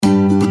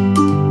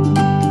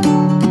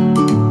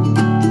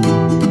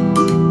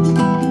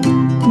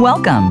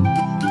Welcome.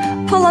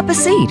 Pull up a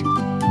seat,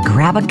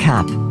 grab a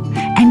cup,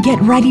 and get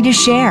ready to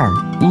share,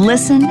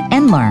 listen,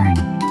 and learn.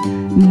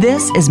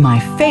 This is my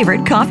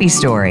favorite coffee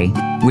story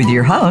with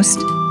your host,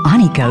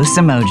 Aniko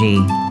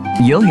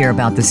Samoji. You'll hear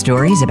about the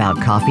stories about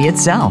coffee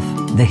itself,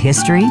 the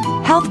history,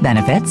 health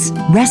benefits,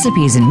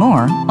 recipes, and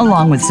more,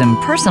 along with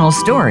some personal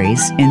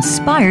stories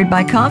inspired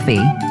by coffee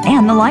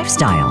and the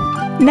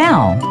lifestyle.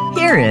 Now,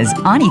 here is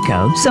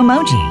Aniko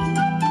Samoji.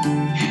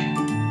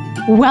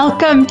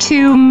 Welcome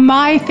to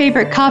my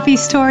favorite coffee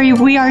story.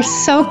 We are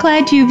so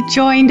glad you've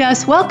joined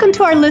us. Welcome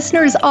to our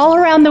listeners all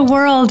around the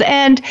world.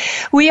 And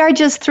we are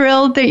just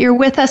thrilled that you're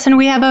with us. And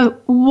we have a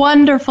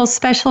wonderful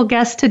special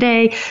guest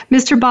today,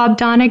 Mr. Bob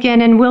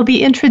Donegan, and we'll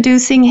be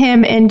introducing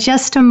him in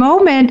just a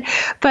moment.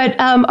 But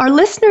our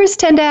listeners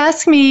tend to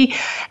ask me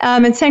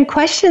and send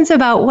questions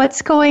about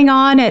what's going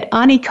on at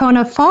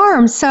Anikona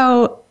Farm.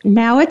 So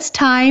now it's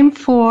time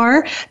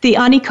for the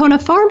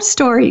Anikona Farm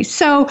story.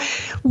 So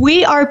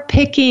we are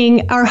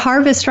picking our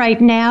harvest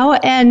right now,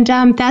 and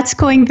that's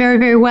going very,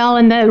 very well.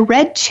 And the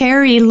red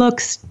cherry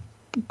looks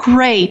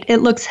great. It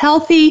looks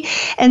healthy.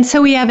 And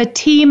so we have a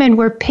team and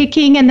we're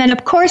picking. And then,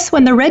 of course,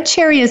 when the red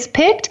cherry is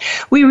picked,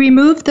 we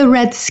remove the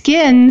red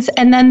skins.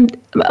 And then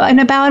in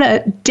about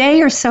a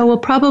day or so, we'll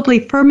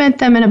probably ferment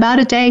them. In about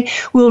a day,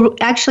 we'll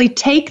actually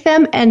take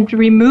them and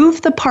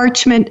remove the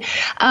parchment.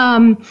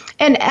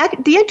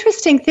 The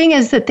interesting thing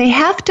is that they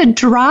have to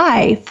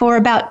dry for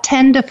about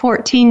 10 to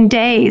 14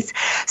 days.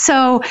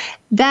 So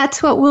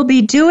that's what we'll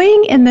be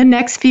doing in the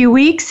next few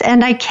weeks,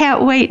 and I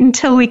can't wait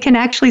until we can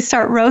actually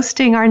start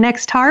roasting our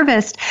next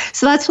harvest.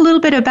 So that's a little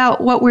bit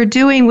about what we're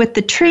doing with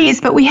the trees,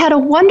 but we had a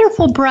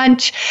wonderful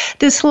brunch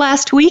this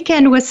last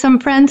weekend with some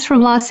friends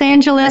from Los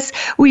Angeles.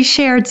 We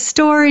shared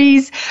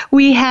stories,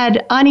 we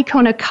had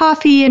Anikona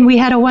coffee, and we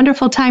had a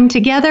wonderful time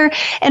together.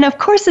 And of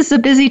course, it's a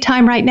busy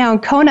time right now in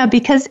Kona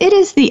because it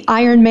is the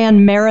Ironman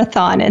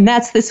Marathon, and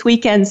that's this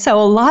weekend. So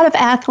a lot of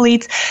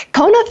athletes.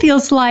 Kona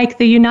feels like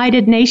the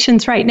United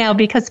Nations right now,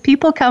 because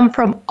people come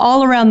from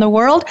all around the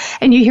world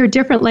and you hear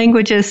different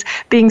languages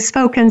being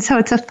spoken. So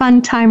it's a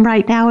fun time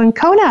right now in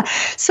Kona.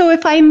 So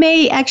if I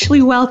may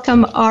actually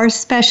welcome our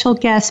special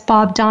guest,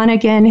 Bob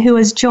Donegan, who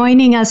is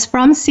joining us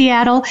from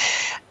Seattle.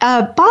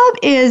 Bob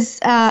has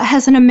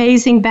an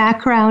amazing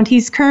background.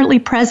 He's currently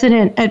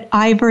president at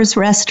Ivar's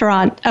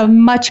restaurant, a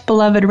much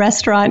beloved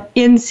restaurant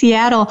in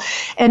Seattle.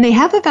 And they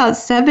have about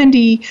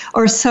 70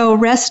 or so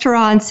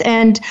restaurants.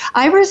 And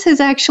Ivar's has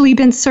actually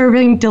been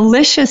serving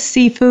delicious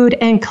seafood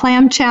and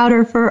clam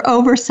chowder for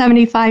over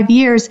 75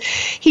 years.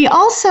 He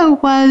also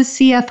was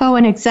CFO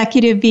and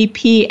executive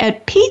VP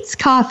at Peet's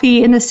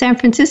Coffee in the San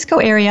Francisco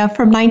area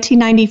from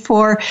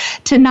 1994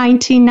 to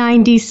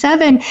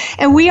 1997.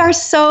 And we are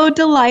so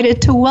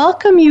delighted to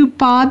welcome you,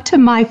 Bob, to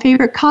my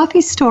favorite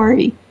coffee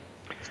story.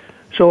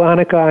 So,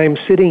 Annika, I'm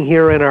sitting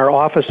here in our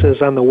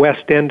offices on the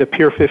west end of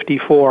Pier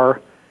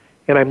 54,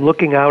 and I'm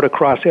looking out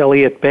across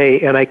Elliott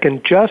Bay, and I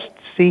can just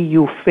see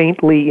you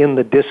faintly in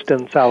the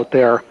distance out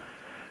there.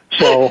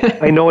 So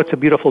I know it's a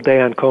beautiful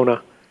day on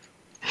Kona.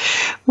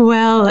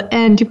 Well,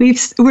 and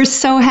we're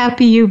so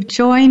happy you've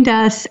joined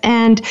us,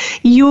 and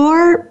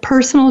your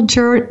personal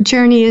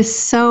journey is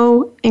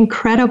so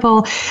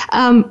incredible.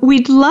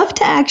 We'd love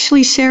to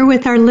actually share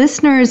with our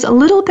listeners a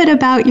little bit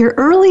about your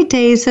early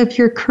days of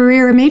your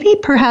career, maybe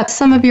perhaps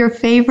some of your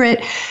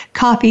favorite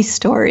coffee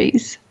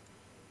stories.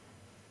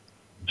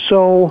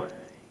 So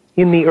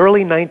in the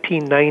early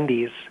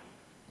 1990s,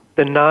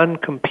 the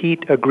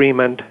non-compete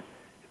agreement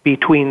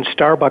between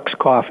Starbucks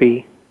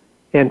Coffee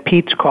and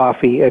Peet's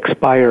Coffee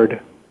expired.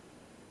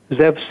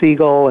 Zev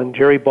Siegel and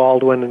Jerry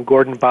Baldwin and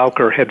Gordon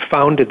Bowker had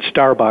founded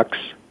Starbucks.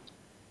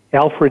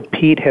 Alfred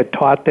Peet had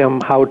taught them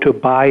how to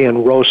buy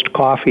and roast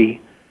coffee.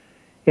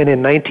 And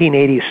in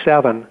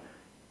 1987,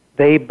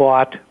 they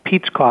bought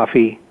Peet's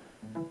Coffee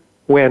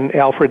when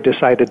Alfred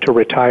decided to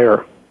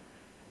retire.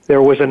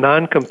 There was a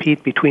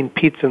non-compete between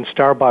Peet's and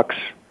Starbucks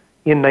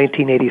in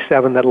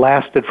 1987 that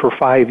lasted for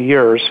 5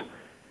 years.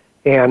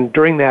 And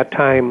during that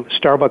time,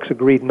 Starbucks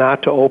agreed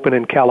not to open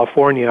in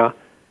California,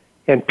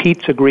 and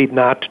Peet's agreed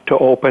not to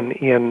open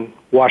in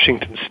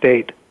Washington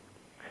State.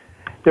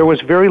 There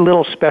was very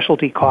little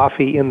specialty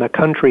coffee in the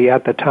country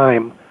at the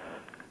time.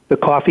 The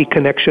Coffee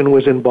Connection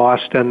was in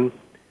Boston,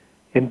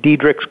 and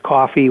Diedrich's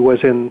Coffee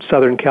was in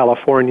Southern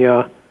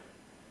California.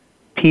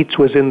 Peet's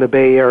was in the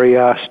Bay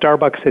Area.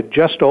 Starbucks had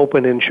just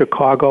opened in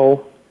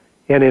Chicago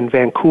and in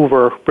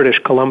Vancouver, British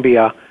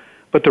Columbia.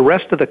 But the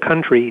rest of the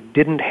country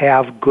didn't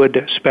have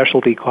good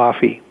specialty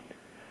coffee.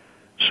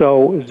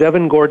 So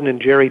Zevin, Gordon,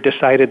 and Jerry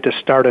decided to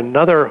start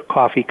another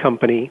coffee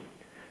company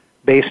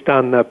based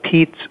on the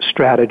Peet's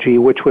strategy,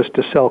 which was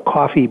to sell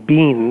coffee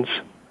beans,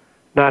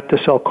 not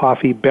to sell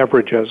coffee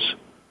beverages.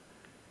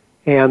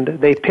 And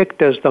they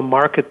picked as the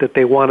market that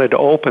they wanted to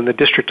open the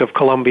District of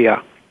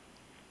Columbia.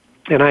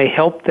 And I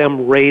helped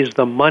them raise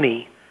the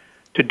money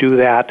to do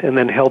that, and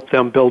then helped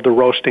them build the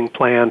roasting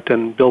plant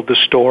and build the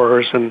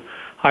stores and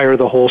hire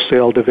the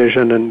wholesale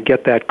division and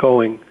get that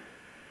going.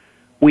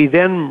 We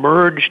then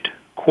merged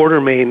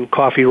Quartermain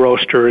Coffee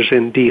Roasters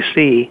in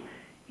D.C.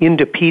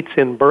 into Peet's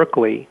in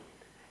Berkeley,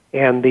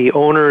 And the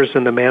owners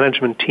and the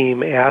management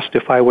team asked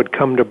if I would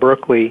come to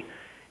Berkeley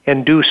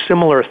and do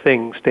similar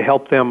things to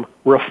help them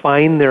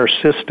refine their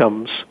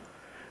systems,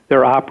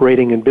 their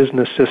operating and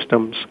business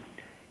systems,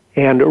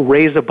 and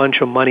raise a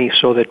bunch of money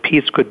so that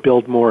Peet's could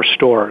build more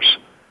stores.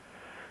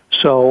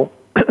 So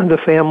the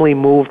family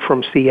moved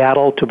from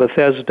Seattle to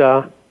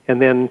Bethesda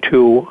and then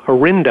to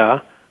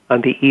Orinda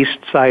on the east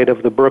side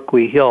of the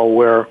Berkeley Hill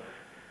where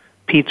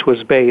Peet's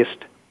was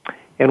based.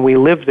 And we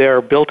lived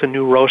there, built a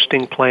new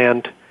roasting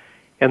plant,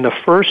 and the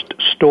first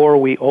store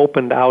we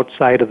opened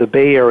outside of the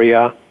Bay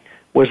Area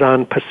was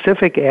on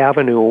Pacific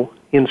Avenue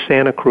in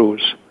Santa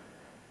Cruz.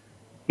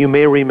 You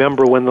may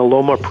remember when the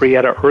Loma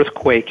Prieta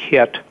earthquake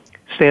hit,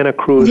 Santa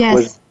Cruz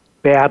was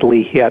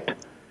badly hit,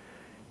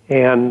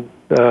 and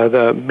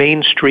the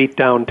main street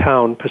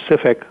downtown,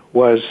 Pacific,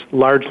 was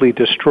largely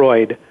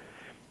destroyed.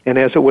 And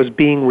as it was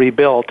being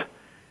rebuilt,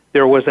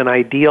 there was an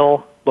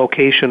ideal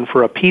location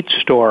for a Peet's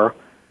store,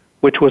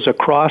 which was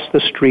across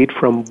the street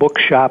from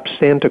Bookshop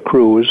Santa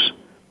Cruz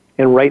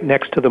and right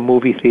next to the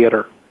movie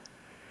theater.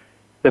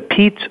 The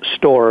Peet's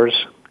stores,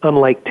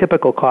 unlike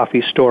typical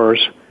coffee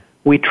stores,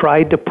 we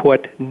tried to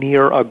put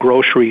near a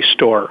grocery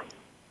store.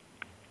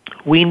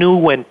 We knew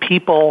when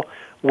people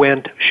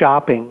went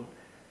shopping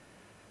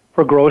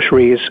for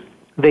groceries,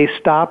 they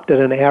stopped at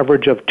an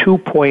average of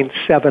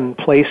 2.7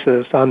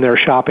 places on their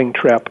shopping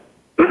trip.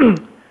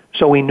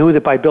 So we knew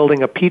that by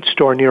building a Peet's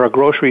store near a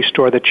grocery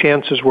store, the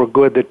chances were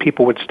good that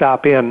people would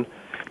stop in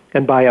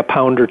and buy a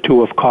pound or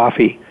two of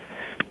coffee.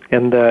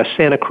 And the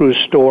Santa Cruz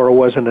store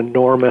was an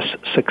enormous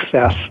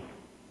success.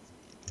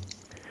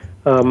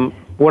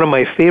 One of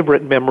my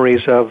favorite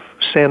memories of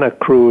Santa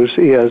Cruz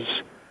is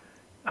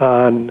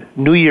on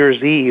New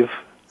Year's Eve,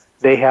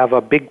 they have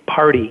a big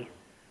party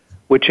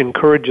which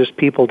encourages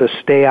people to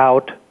stay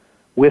out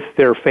with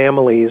their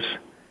families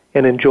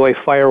and enjoy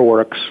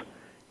fireworks.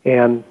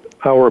 And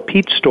our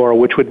Peet's store,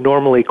 which would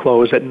normally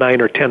close at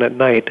 9 or 10 at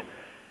night,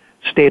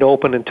 stayed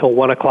open until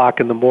 1 o'clock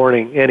in the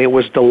morning. And it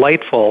was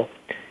delightful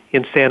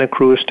in Santa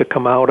Cruz to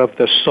come out of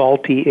the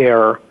salty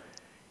air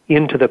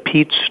into the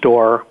Peet's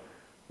store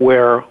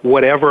where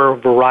whatever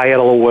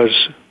varietal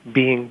was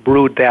being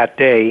brewed that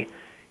day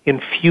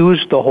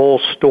infused the whole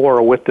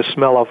store with the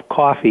smell of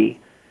coffee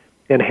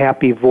and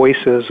happy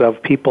voices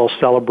of people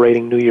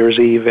celebrating New Year's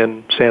Eve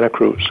in Santa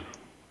Cruz.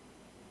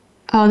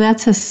 Oh,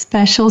 that's a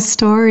special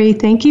story.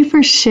 Thank you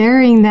for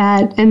sharing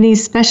that and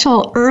these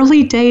special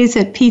early days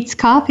at Peet's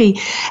Coffee.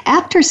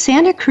 After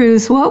Santa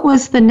Cruz, what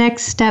was the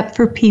next step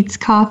for Peet's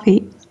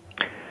Coffee?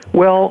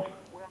 Well,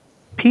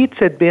 Peet's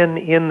had been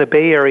in the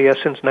Bay Area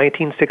since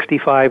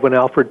 1965 when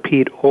Alfred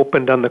Peet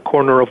opened on the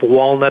corner of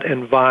Walnut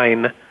and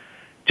Vine,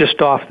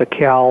 just off the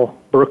Cal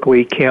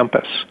Berkeley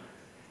campus.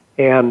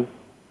 And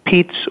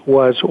Peet's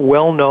was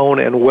well known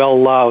and well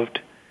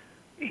loved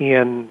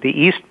in the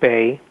East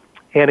Bay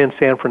and in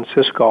San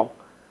Francisco.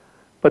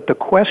 But the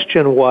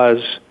question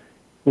was,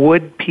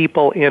 would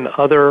people in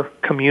other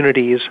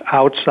communities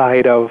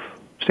outside of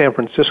San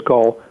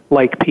Francisco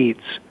like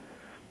Peet's?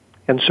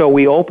 And so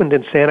we opened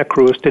in Santa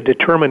Cruz to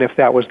determine if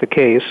that was the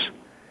case.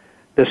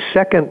 The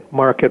second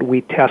market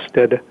we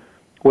tested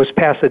was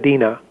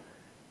Pasadena.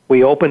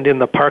 We opened in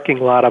the parking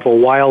lot of a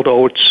Wild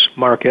Oats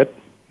market.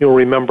 You'll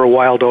remember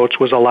Wild Oats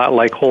was a lot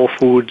like Whole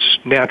Foods,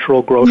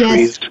 natural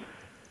groceries,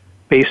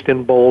 based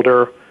in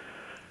Boulder,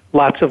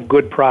 lots of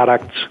good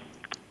products.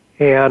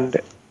 And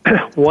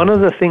one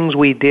of the things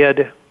we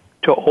did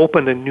to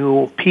open a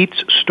new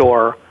Peet's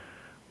store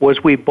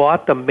was we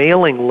bought the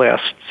mailing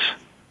lists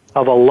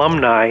of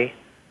alumni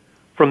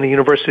from the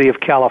University of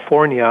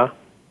California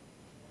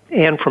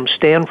and from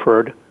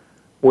Stanford,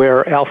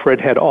 where Alfred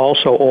had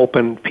also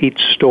opened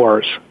Peet's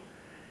stores.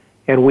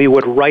 And we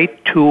would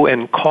write to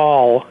and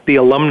call the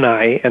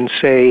alumni and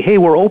say, hey,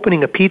 we're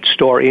opening a Peet's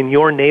store in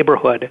your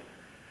neighborhood.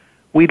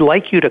 We'd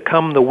like you to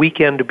come the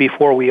weekend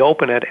before we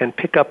open it and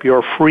pick up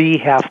your free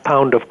half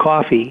pound of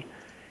coffee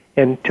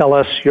and tell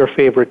us your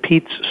favorite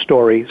Peet's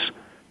stories.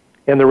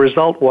 And the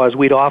result was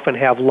we'd often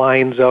have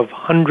lines of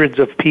hundreds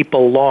of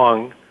people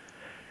long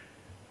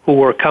who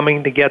were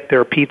coming to get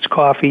their Peet's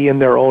coffee in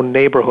their own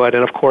neighborhood.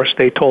 And, of course,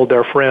 they told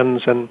their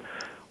friends, and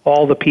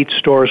all the Peet's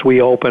stores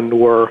we opened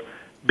were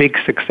big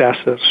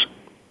successes.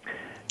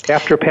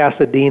 After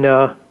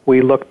Pasadena,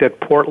 we looked at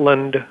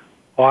Portland,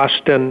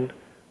 Austin,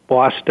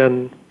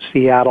 Boston,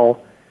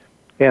 Seattle,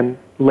 and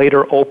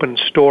later opened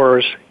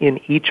stores in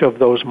each of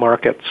those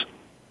markets.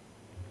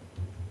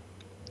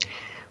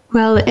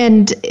 Well,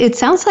 and it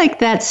sounds like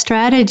that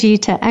strategy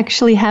to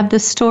actually have the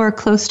store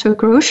close to a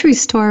grocery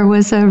store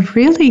was a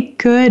really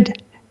good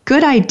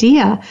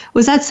idea.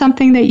 Was that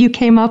something that you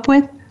came up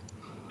with?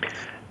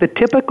 The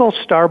typical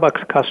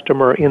Starbucks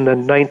customer in the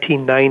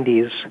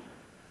 1990s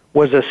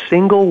was a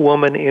single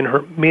woman in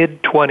her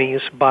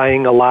mid-20s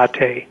buying a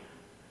latte,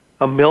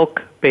 a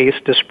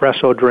milk-based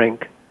espresso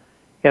drink.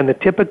 And the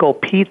typical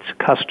Peet's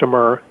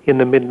customer in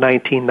the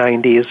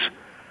mid-1990s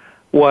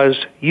was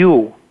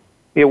you.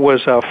 It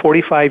was a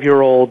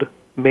 45-year-old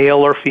male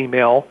or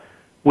female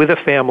with a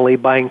family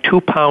buying 2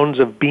 pounds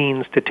of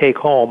beans to take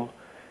home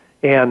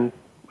and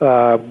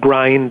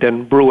grind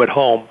and brew at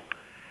home.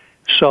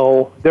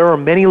 So there are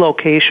many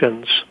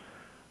locations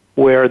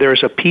where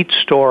there's a Peet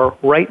store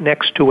right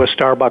next to a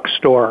Starbucks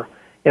store,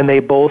 and they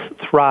both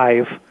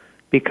thrive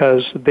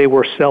because they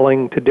were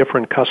selling to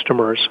different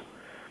customers.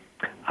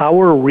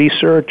 Our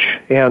research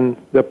and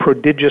the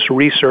prodigious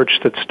research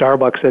that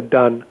Starbucks had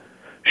done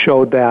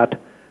showed that,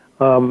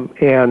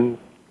 and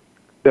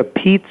the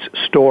Peet's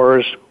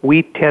stores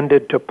we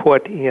tended to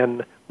put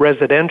in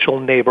residential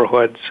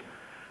neighborhoods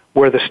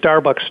where the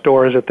Starbucks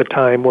stores at the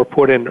time were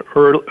put in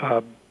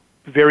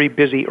very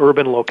busy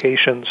urban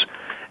locations,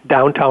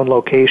 downtown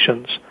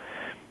locations.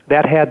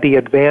 That had the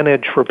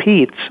advantage for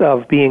Peet's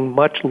of being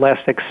much less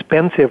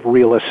expensive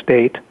real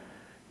estate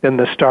than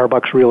the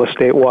Starbucks real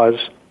estate was.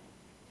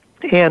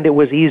 And it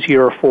was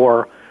easier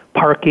for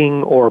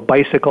parking or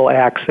bicycle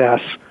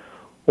access,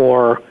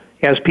 or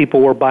as people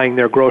were buying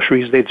their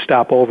groceries, they'd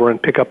stop over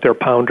and pick up their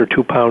pound or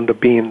 2 pound of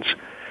beans.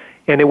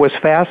 And it was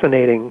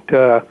fascinating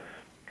to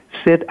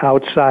sit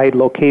outside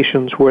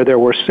locations where there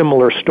were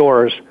similar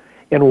stores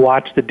and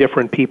watch the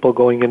different people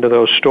going into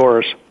those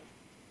stores.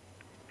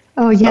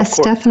 Oh, yes,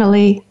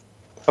 definitely.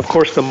 Of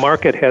course, the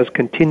market has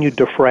continued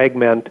to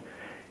fragment,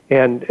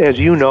 and as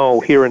you know,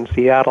 here in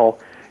Seattle,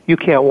 you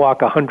can't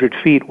walk 100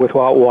 feet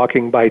without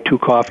walking by 2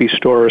 coffee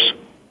stores.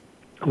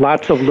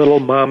 Lots of little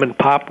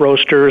mom-and-pop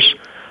roasters,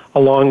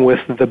 along with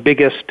the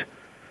biggest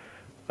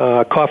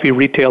coffee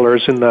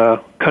retailers in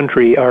the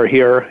country are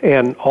here,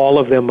 and all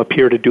of them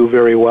appear to do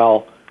very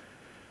well.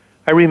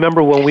 I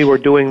remember when we were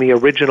doing the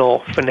original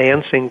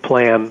financing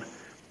plan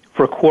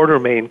for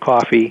Quartermain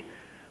Coffee,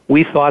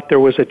 we thought there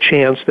was a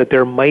chance that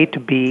there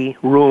might be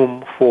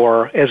room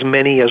for as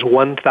many as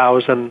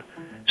 1,000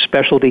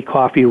 specialty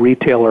coffee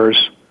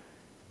retailers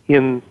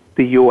in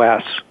the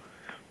U.S.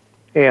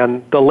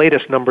 And the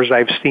latest numbers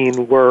I've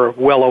seen were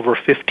well over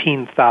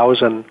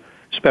 15,000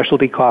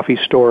 specialty coffee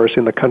stores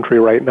in the country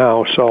right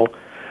now. So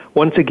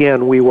once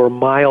again, we were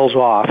miles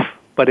off,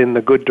 but in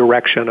the good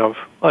direction of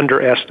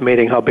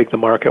underestimating how big the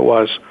market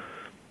was.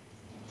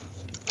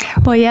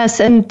 Well, yes,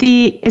 and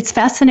it's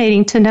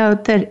fascinating to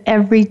note that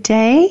every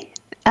day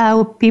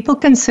people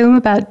consume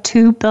about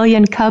 2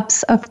 billion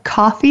cups of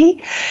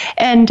coffee,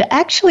 and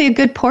actually a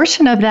good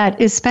portion of that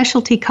is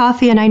specialty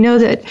coffee. And I know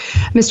that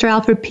Mr.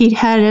 Alfred Peet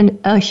had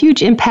a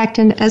huge impact,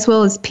 and as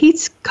well as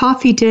Peet's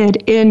Coffee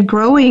did, in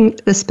growing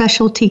the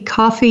specialty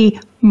coffee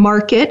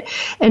market,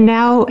 and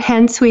now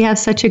hence we have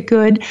such a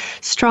good,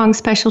 strong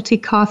specialty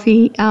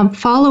coffee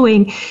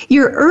following.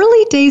 Your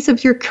early days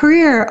of your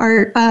career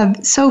are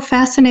so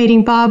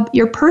fascinating, Bob.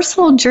 Your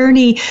personal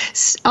journey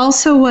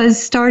also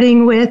was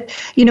starting with,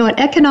 an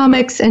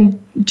economics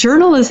and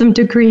journalism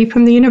degree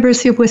from the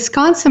University of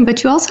Wisconsin,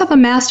 but you also have a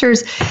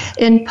master's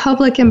in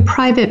public and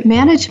private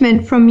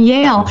management from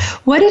Yale.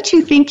 What did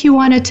you think you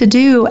wanted to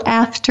do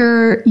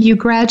after you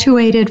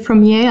graduated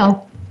from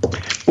Yale?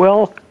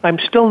 Well, I'm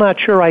still not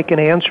sure I can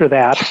answer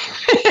that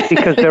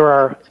because there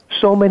are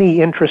so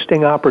many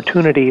interesting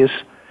opportunities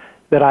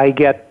that I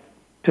get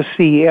to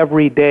see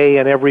every day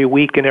and every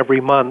week and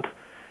every month,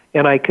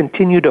 and I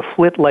continue to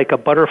flit like a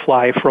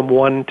butterfly from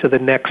one to the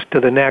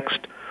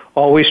next,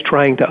 always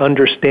trying to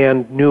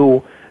understand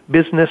new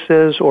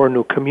businesses or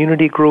new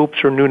community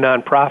groups or new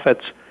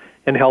nonprofits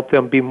and help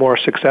them be more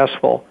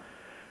successful.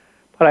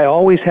 But I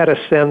always had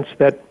a sense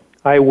that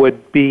I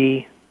would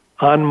be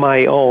on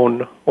my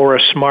own or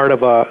a part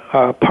of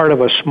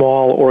a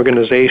small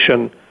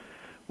organization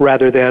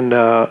rather than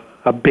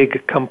a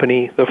big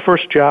company. The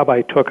first job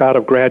I took out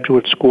of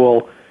graduate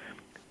school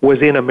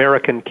was in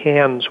American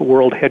Can's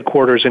world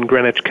headquarters in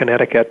Greenwich,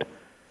 Connecticut.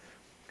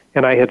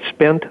 And I had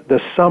spent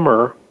the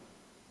summer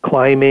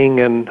climbing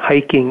and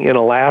hiking in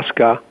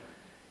Alaska,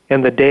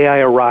 and the day I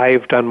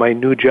arrived on my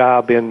new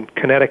job in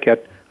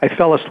Connecticut, I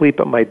fell asleep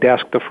at my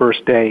desk the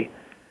first day.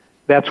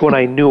 That's when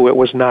I knew it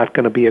was not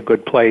going to be a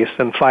good place,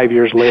 and 5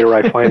 years later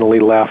I finally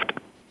left.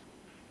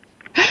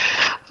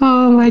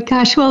 Oh my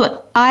gosh.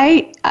 Well,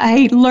 I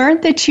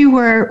learned that you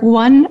were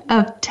one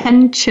of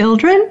 10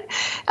 children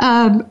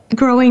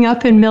growing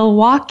up in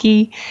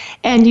Milwaukee,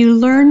 and you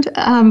learned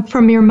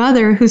from your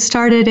mother, who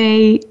started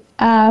a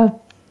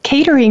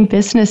catering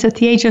business at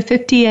the age of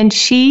 50, and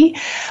she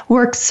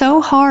worked so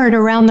hard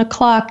around the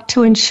clock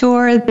to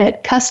ensure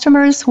that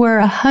customers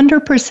were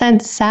 100%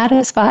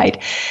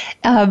 satisfied.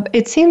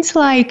 It seems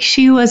like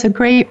she was a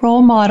great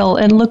role model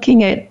in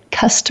looking at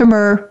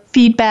customer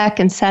feedback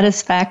and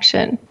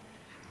satisfaction.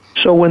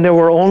 So when there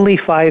were only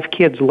 5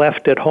 kids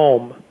left at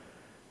home,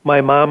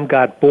 my mom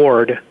got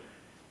bored,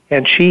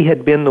 and she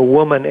had been the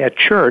woman at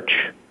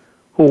church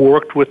who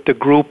worked with the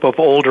group of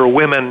older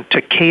women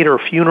to cater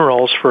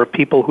funerals for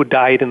people who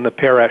died in the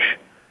parish.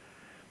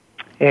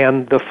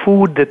 And the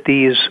food that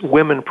these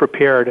women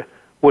prepared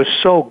was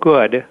so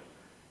good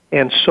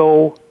and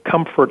so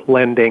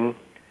comfort-lending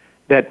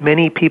that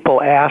many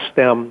people asked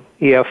them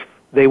if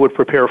they would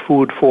prepare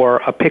food for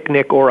a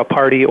picnic or a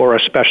party or a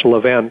special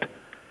event.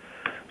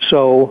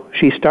 So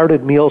she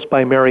started Meals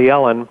by Mary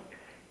Ellen,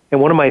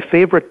 and one of my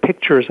favorite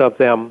pictures of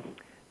them,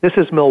 this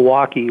is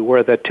Milwaukee,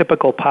 where the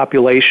typical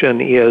population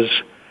is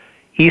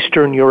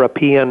Eastern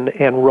European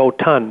and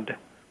rotund,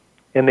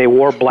 and they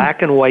wore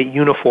black and white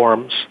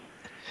uniforms.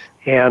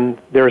 And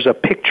there's a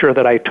picture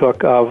that I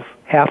took of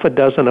half a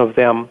dozen of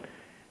them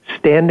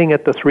standing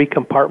at the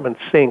three-compartment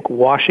sink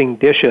washing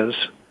dishes.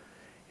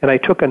 And I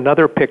took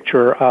another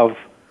picture of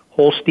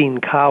Holstein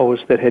cows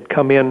that had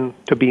come in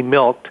to be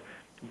milked,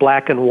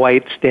 black and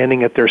white,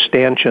 standing at their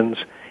stanchions,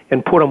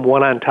 and put them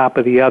one on top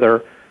of the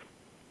other.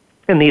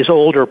 And these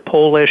older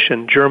Polish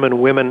and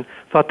German women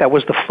thought that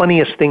was the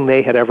funniest thing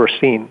they had ever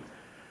seen.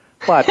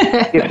 But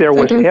if there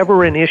was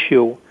ever an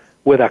issue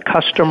with a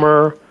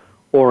customer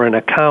or an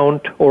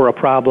account or a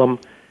problem,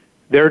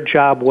 their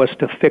job was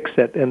to fix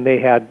it, and they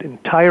had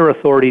entire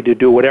authority to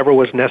do whatever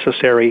was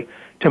necessary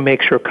to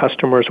make sure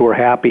customers were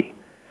happy.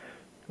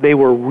 They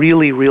were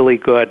really, really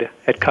good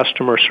at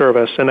customer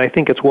service, and I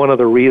think it's one of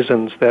the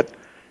reasons that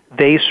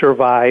they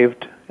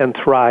survived and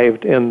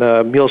thrived, and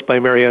the Meals by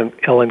Mary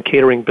Ellen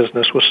catering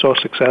business was so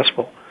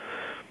successful.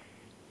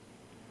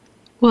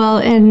 Well,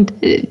 and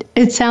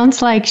it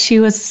sounds like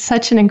she was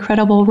such an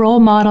incredible role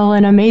model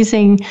and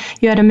you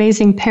had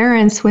amazing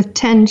parents with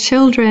 10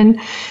 children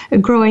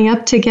growing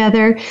up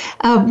together.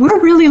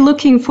 We're really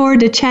looking forward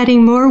to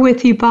chatting more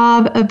with you,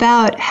 Bob,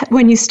 about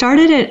when you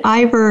started at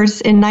Ivar's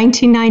in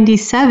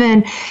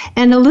 1997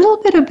 and a little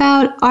bit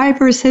about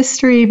Ivar's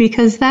history,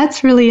 because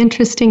that's really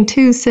interesting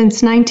too,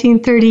 since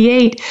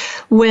 1938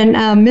 when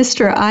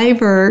Mr.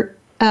 Ivar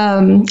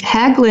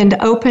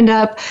Haglund opened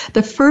up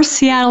the first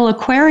Seattle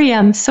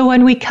aquarium. So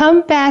when we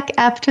come back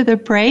after the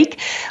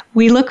break,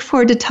 we look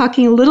forward to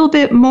talking a little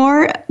bit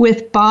more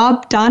with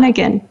Bob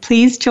Donegan.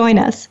 Please join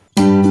us.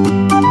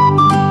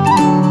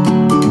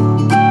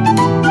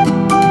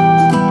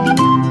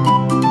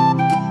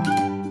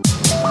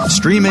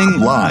 Streaming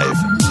live,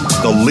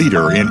 the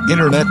leader in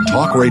Internet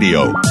Talk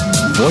Radio,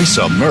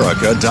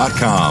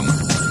 VoiceAmerica.com.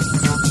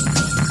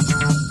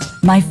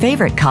 My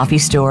favorite coffee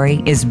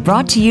story is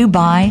brought to you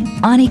by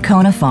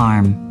Anikona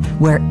Farm,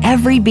 where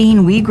every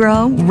bean we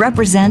grow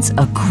represents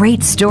a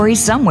great story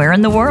somewhere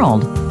in the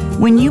world.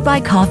 When you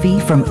buy coffee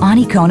from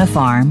Anikona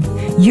Farm,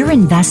 you're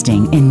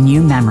investing in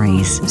new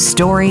memories,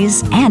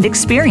 stories, and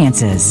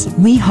experiences.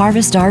 We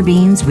harvest our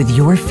beans with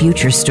your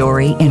future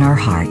story in our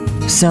heart.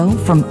 So,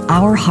 from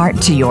our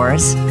heart to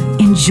yours,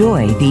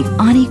 enjoy the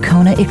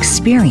Anikona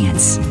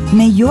experience.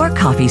 May your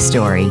coffee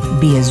story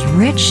be as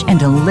rich and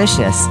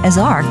delicious as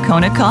our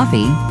Kona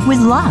coffee with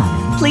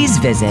love. Please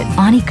visit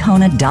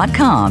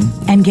Anikona.com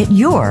and get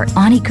your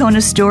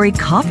Anikona Story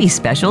coffee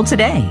special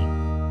today.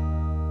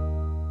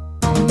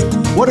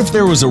 What if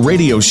there was a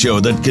radio show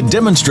that could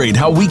demonstrate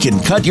how we can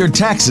cut your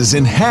taxes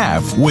in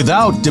half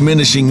without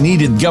diminishing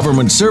needed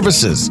government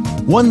services?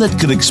 One that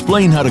could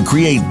explain how to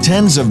create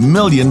tens of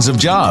millions of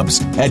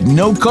jobs at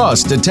no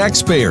cost to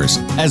taxpayers,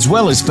 as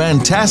well as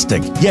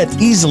fantastic yet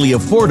easily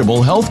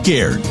affordable health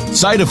care.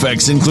 Side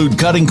effects include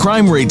cutting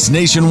crime rates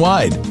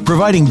nationwide,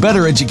 providing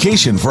better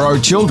education for our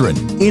children,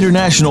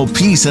 international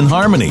peace and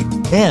harmony,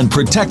 and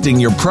protecting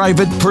your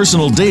private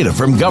personal data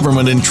from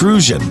government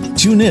intrusion.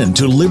 Tune in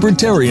to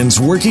Libertarians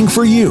Working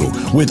for You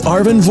with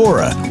Arvin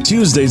Vora,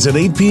 Tuesdays at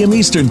 8 p.m.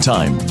 Eastern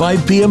Time,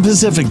 5 p.m.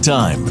 Pacific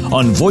Time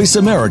on Voice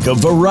America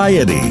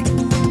Variety.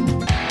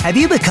 Have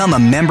you become a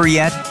member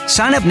yet?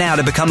 Sign up now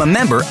to become a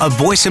member of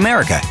Voice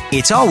America.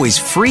 It's always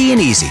free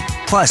and easy.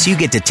 Plus, you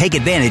get to take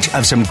advantage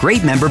of some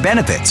great member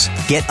benefits.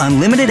 Get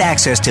unlimited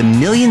access to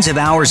millions of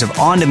hours of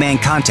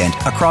on-demand content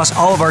across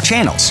all of our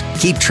channels.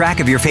 Keep track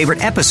of your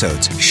favorite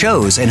episodes,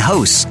 shows, and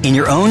hosts in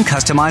your own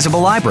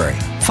customizable library.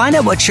 Find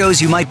out what shows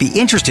you might be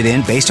interested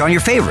in based on your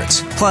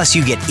favorites. Plus,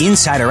 you get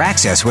insider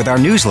access with our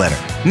newsletter.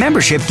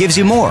 Membership gives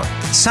you more.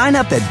 Sign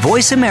up at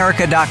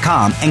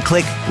voiceamerica.com and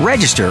click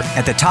Register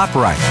at the top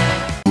right.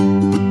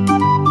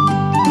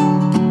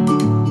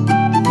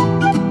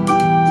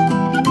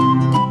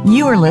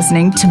 You are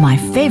listening to My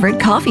Favorite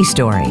Coffee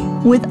Story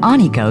with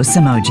Aniko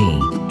Samoji.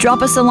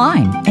 Drop us a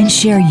line and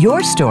share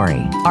your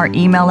story. Our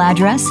email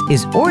address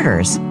is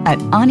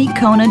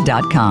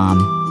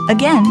orders@anikona.com.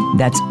 Again,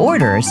 that's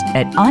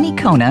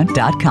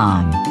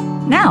orders@anikona.com.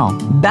 Now,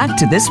 back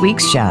to this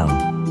week's show.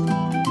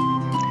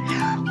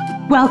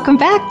 Welcome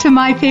back to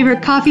My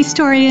Favorite Coffee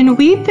Story, and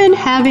we've been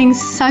having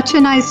such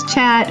a nice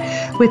chat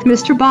with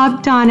Mr.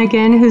 Bob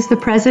Donegan, who's the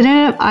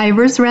president of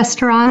Ivar's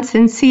Restaurants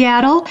in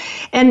Seattle.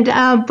 And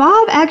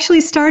Bob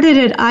actually started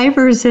at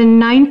Ivar's in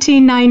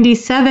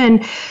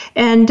 1997,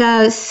 and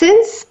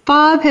since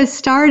Bob has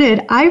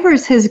started,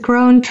 Ivar's has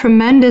grown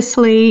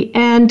tremendously,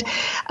 and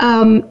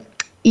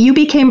you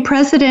became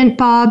president,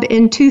 Bob,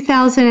 in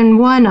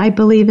 2001, I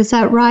believe. Is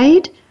that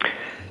right?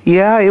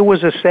 Yeah, it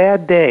was a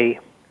sad day.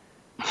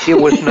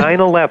 It was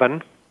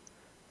 9/11.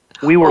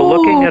 We were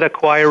looking at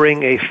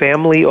acquiring a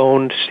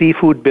family-owned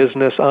seafood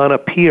business on a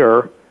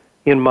pier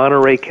in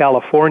Monterey,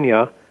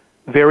 California,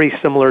 very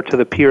similar to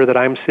the pier that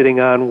I'm sitting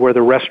on where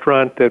the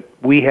restaurant that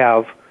we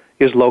have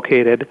is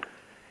located.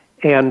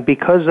 And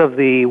because of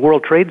the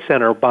World Trade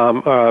Center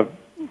bomb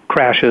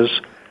crashes,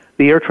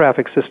 the air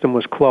traffic system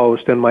was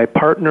closed, and my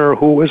partner,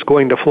 who was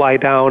going to fly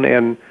down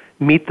and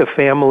meet the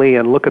family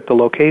and look at the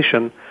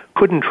location,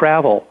 couldn't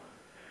travel.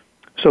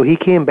 So he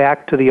came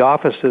back to the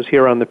offices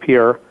here on the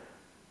pier.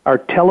 Our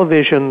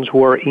televisions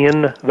were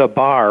in the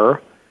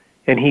bar,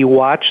 and he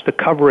watched the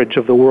coverage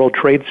of the World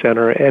Trade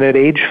Center. And at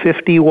age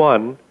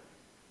 51,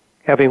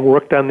 having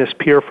worked on this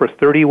pier for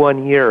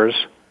 31 years,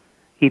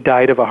 he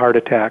died of a heart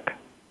attack.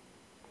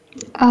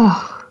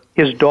 Oh.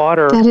 His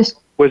daughter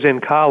was in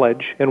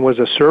college and was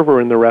a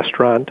server in the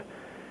restaurant,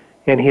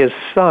 and his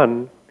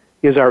son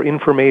is our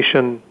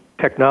information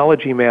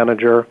technology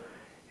manager,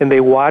 and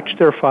they watched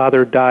their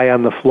father die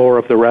on the floor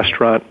of the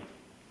restaurant.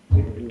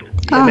 And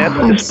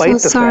that's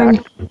despite the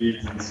fact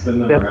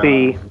that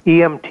the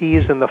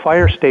EMTs and the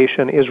fire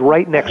station is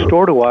right next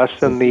door to us,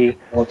 and the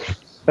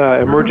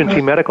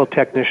emergency medical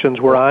technicians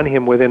were on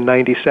him within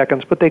 90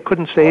 seconds, but they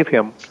couldn't save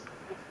him.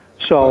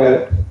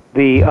 So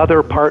the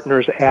other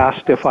partners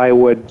asked if I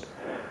would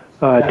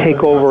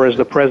take over as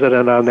the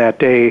president on that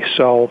day.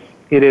 So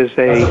it is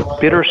a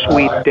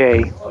bittersweet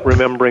day,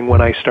 remembering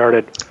when I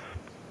started.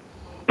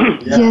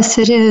 Yes,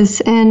 it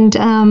is. And,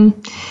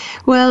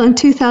 well, in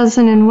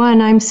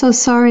 2001, I'm so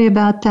sorry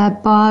about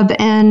that, Bob.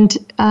 And,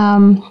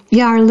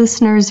 our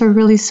listeners are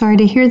really sorry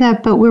to hear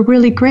that, but we're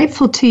really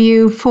grateful to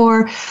you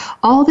for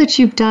all that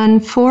you've done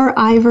for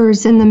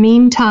Ivar's in the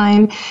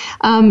meantime.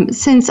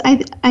 Since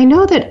I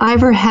know that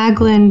Ivar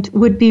Haglund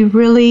would be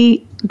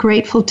really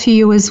grateful to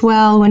you as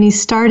well when he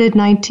started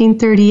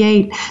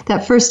 1938,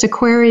 that first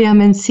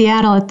aquarium in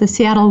Seattle at the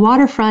Seattle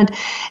waterfront.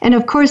 And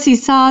of course he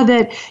saw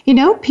that,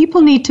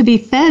 people need to be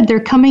fed. They're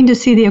coming to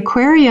see the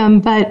aquarium,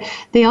 but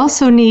they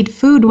also need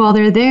food while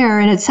they're there.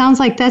 And it sounds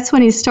like that's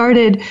when he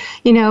started,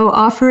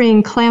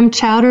 offering clam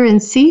chowder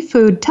and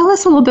seafood. Tell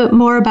us a little bit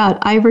more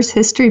about Ivar's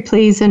history,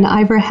 please, and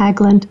Ivar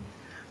Haglund.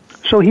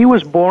 So he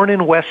was born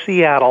in West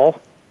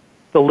Seattle,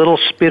 the little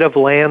spit of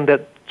land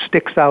that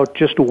sticks out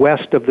just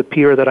west of the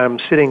pier that I'm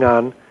sitting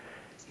on.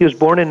 He was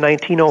born in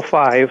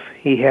 1905.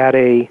 He had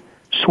a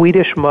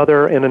Swedish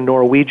mother and a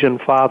Norwegian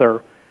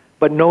father,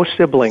 but no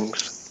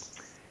siblings.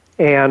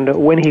 And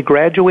when he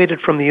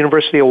graduated from the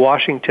University of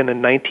Washington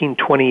in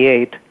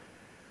 1928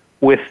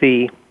 with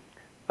the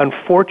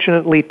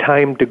unfortunately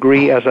timed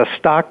degree as a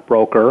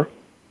stockbroker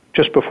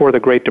just before the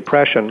Great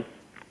Depression,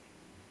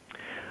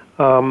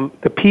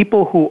 the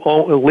people who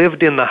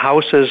lived in the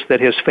houses that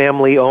his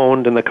family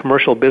owned and the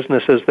commercial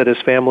businesses that his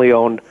family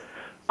owned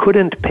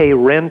couldn't pay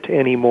rent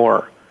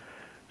anymore.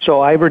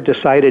 So Ivar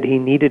decided he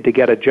needed to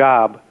get a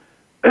job.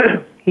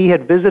 He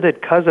had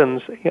visited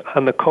cousins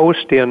on the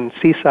coast in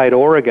Seaside,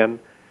 Oregon,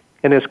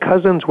 and his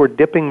cousins were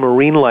dipping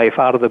marine life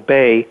out of the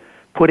bay,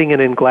 putting it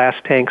in glass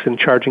tanks and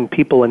charging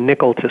people a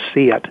nickel to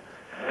see it.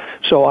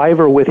 So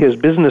Ivar, with his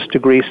business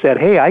degree, said,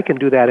 hey, I can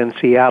do that in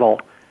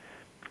Seattle.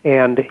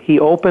 And he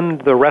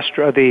opened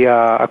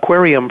the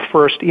aquarium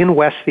first in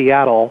West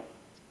Seattle,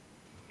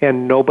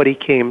 and nobody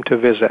came to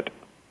visit.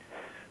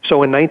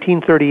 So in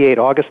 1938,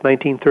 August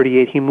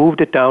 1938, he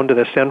moved it down to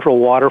the central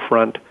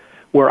waterfront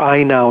where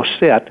I now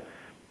sit.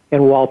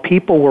 And while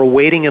people were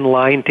waiting in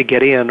line to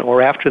get in,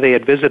 or after they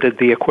had visited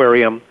the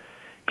aquarium,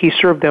 he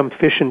served them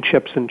fish and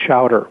chips and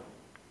chowder.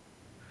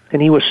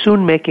 And he was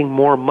soon making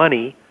more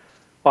money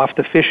off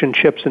the fish and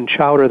chips and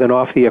chowder than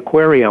off the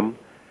aquarium.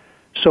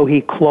 So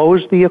he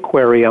closed the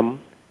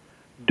aquarium,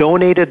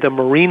 donated the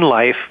marine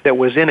life that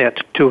was in it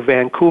to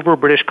Vancouver,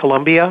 British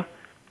Columbia.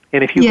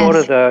 And if you go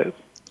to the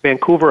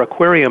Vancouver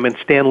Aquarium in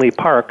Stanley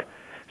Park,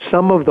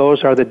 some of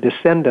those are the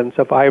descendants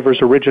of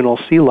Ivar's original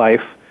sea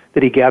life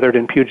that he gathered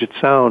in Puget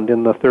Sound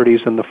in the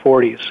 30s and the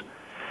 40s.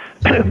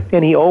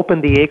 And he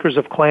opened the Acres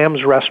of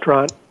Clams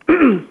restaurant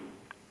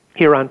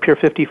here on Pier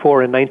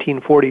 54 in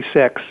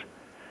 1946.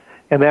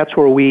 And that's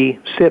where we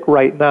sit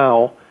right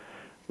now.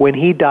 When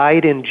he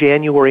died in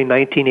January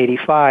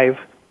 1985,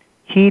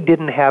 he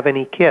didn't have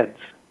any kids.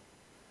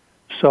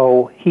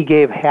 So he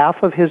gave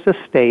half of his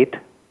estate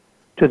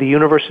to the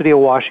University of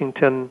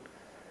Washington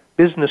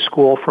Business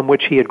School from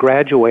which he had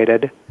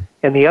graduated,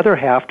 and the other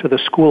half to the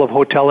School of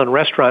Hotel and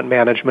Restaurant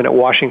Management at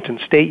Washington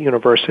State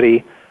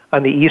University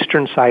on the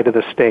eastern side of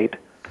the state.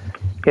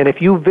 And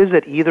if you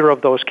visit either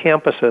of those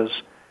campuses,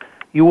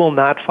 you will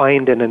not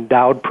find an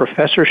endowed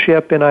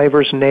professorship in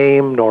Ivar's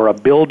name, nor a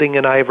building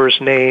in Ivar's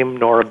name,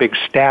 nor a big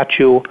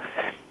statue.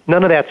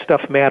 None of that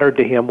stuff mattered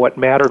to him. What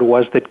mattered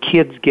was that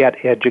kids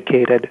get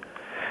educated.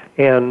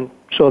 And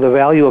so the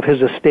value of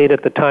his estate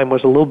at the time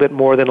was a little bit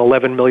more than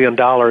 $11 million,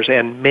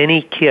 and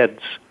many kids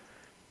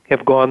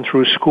have gone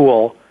through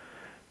school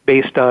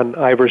based on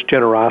Ivar's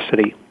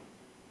generosity.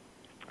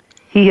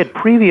 He had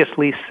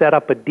previously set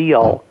up a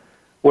deal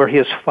where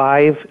his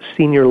 5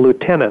 senior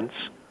lieutenants,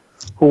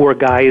 who were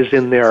guys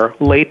in their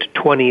late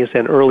 20s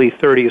and early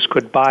 30s,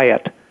 could buy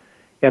it.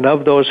 And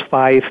of those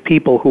 5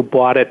 people who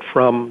bought it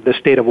from the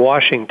state of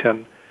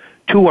Washington,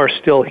 2 are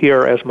still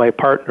here as my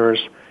partners,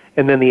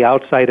 and then the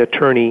outside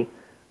attorney,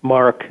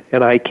 Mark,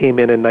 and I came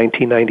in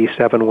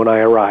 1997 when I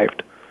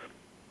arrived.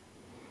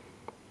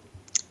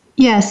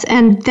 Yes,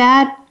 and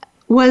that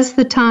was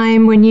the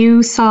time when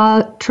you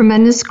saw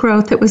tremendous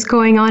growth that was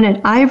going on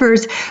at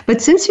Ivar's.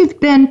 But since you've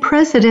been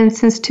president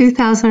since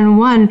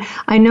 2001,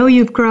 I know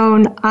you've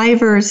grown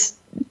Ivar's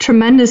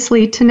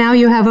tremendously to now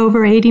you have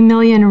over 80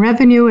 million in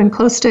revenue and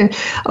close to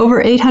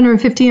over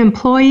 850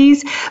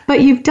 employees.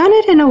 But you've done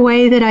it in a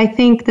way that I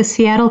think the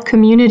Seattle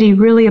community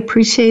really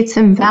appreciates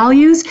and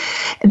values.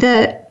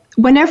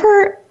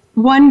 Whenever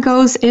one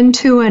goes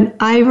into an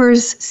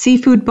Ivar's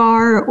seafood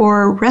bar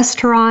or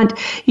restaurant,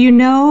 you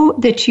know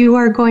that you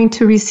are going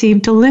to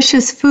receive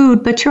delicious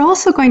food, but you're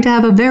also going to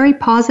have a very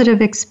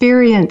positive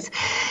experience.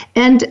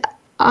 And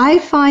I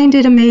find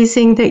it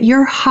amazing that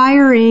your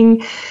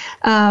hiring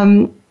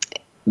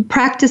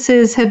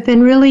practices have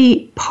been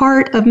really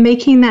part of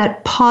making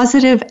that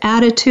positive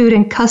attitude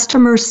and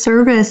customer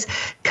service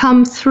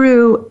come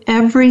through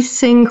every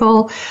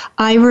single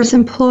Ivar's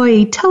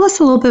employee. Tell us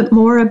a little bit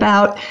more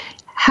about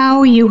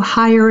how you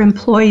hire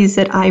employees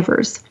at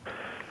Ivar's.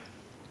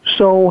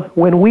 So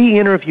when we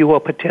interview a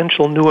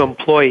potential new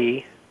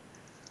employee,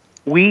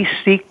 we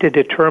seek to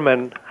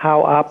determine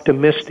how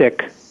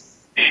optimistic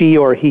she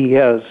or he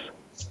is.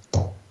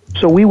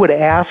 So we would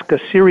ask a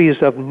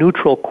series of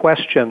neutral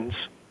questions,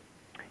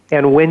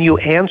 and when you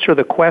answer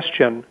the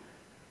question,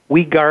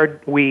 we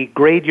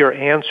grade your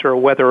answer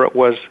whether it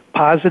was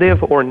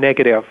positive or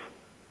negative.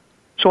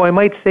 So I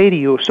might say to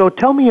you, so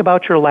tell me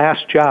about your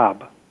last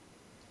job.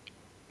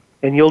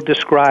 And you'll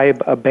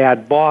describe a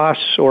bad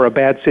boss or a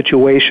bad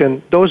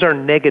situation. Those are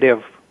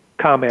negative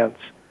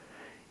comments.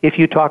 If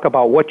you talk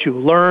about what you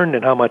learned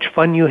and how much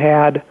fun you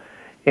had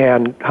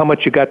and how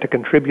much you got to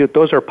contribute,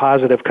 those are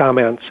positive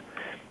comments.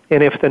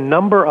 And if the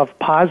number of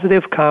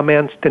positive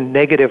comments to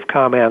negative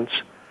comments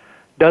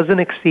doesn't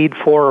exceed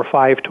 4 or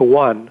 5 to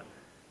 1,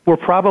 we're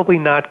probably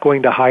not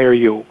going to hire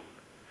you.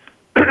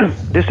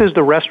 This is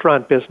the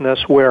restaurant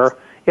business where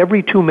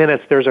every 2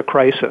 minutes there's a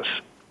crisis.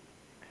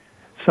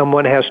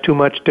 Someone has too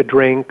much to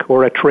drink,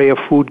 or a tray of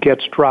food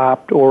gets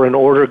dropped, or an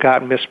order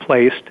got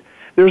misplaced.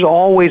 There's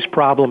always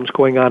problems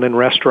going on in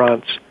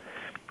restaurants.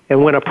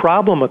 And when a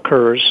problem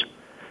occurs,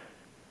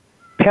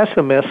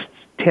 pessimists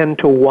tend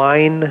to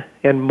whine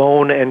and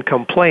moan and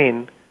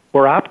complain,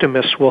 where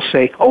optimists will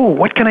say, oh,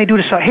 what can I do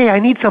to solve? Hey, I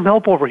need some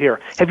help over here.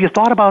 Have you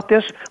thought about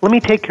this? Let me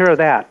take care of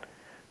that.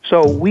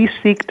 So we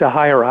seek to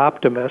hire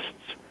optimists,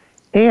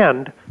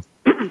 and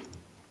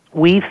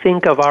we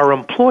think of our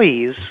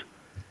employees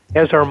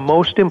as our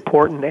most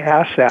important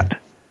asset.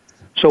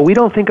 So we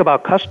don't think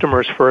about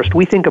customers first.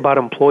 We think about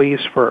employees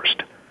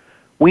first.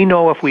 We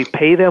know if we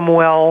pay them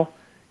well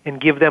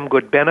and give them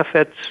good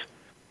benefits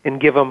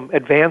and give them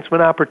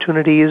advancement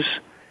opportunities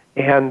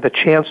and the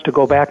chance to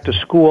go back to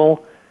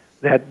school,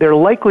 that they're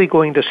likely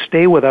going to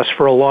stay with us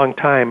for a long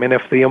time. And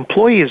if the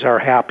employees are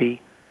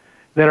happy,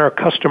 then our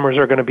customers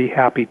are going to be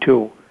happy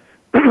too.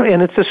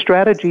 And it's a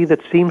strategy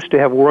that seems to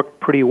have worked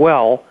pretty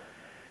well.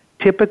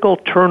 Typical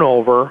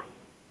turnover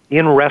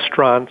in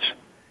restaurants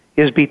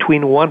is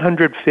between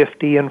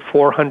 150 and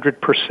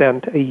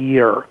 400% a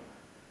year.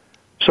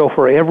 So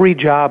for every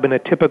job in a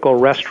typical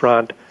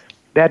restaurant,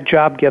 that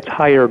job gets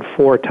hired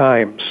 4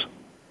 times.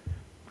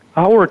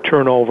 Our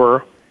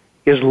turnover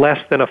is less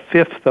than a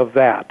fifth of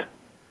that.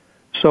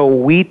 So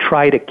we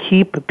try to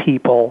keep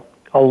people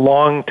a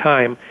long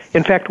time.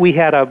 In fact, we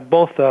had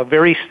both a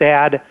very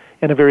sad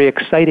and a very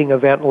exciting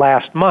event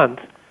last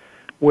month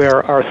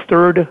where our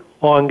third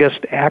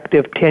longest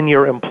active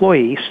tenure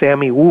employee,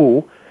 Sammy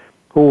Wu,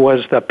 who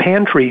was the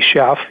pantry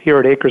chef here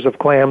at Acres of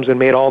Clams and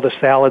made all the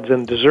salads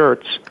and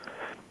desserts,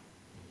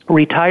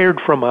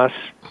 retired from us,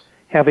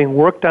 having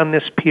worked on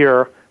this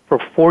pier for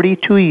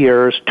 42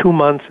 years, 2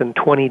 months, and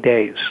 20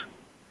 days.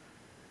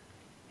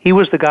 He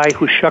was the guy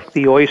who shucked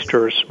the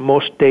oysters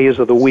most days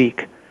of the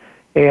week,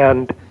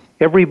 and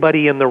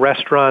everybody in the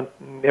restaurant,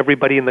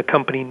 everybody in the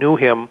company knew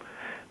him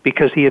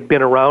because he had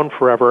been around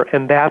forever,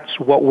 and that's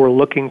what we're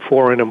looking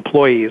for in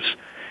employees,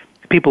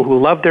 people who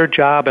love their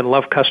job and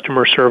love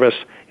customer service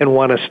and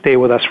want to stay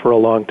with us for a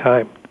long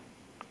time.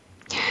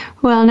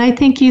 Well, and I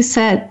think you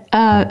set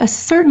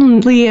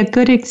certainly a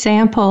good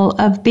example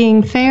of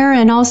being fair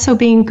and also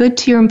being good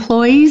to your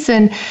employees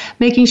and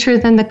making sure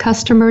then the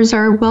customers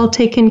are well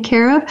taken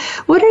care of.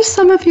 What are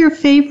some of your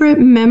favorite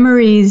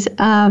memories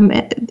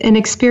and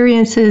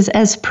experiences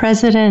as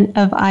president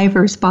of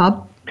Ivar's,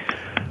 Bob?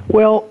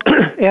 Well,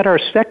 at our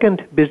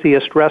second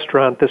busiest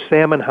restaurant, the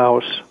Salmon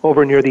House,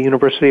 over near the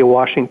University of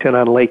Washington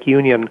on Lake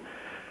Union,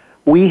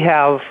 we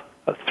have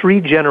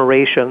 3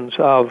 generations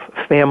of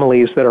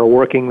families that are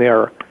working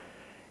there.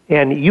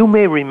 And you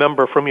may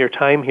remember from your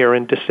time here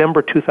in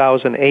December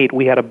 2008,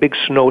 we had a big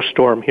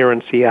snowstorm here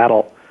in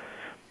Seattle.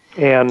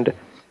 And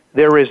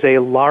there is a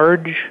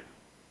large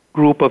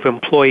group of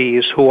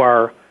employees who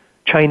are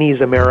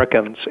Chinese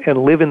Americans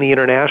and live in the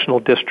International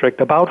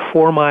District about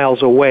 4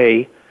 miles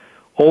away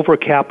over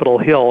Capitol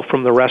Hill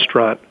from the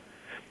restaurant.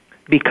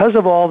 Because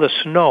of all the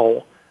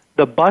snow,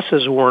 the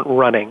buses weren't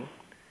running.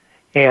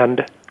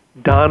 And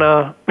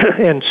Donna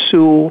and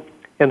Sue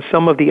and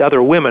some of the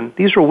other women,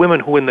 these were women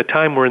who in the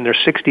time were in their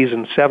 60s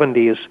and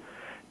 70s,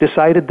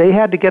 decided they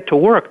had to get to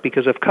work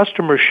because if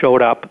customers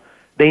showed up,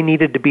 they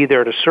needed to be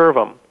there to serve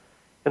them.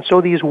 And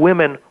so these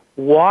women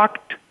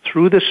walked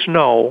through the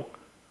snow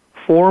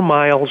 4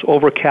 miles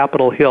over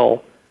Capitol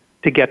Hill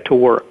to get to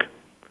work.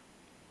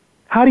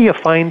 How do you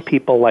find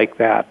people like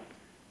that?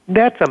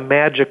 That's a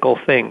magical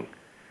thing.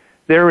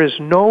 There is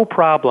no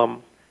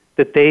problem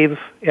that they've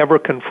ever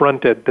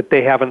confronted that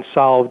they haven't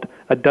solved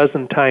a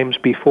dozen times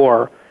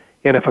before.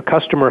 And if a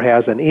customer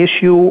has an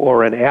issue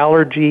or an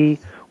allergy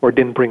or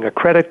didn't bring a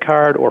credit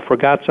card or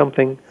forgot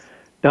something,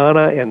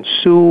 Donna and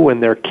Sue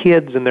and their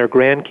kids and their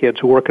grandkids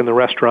who work in the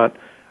restaurant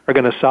are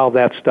going to solve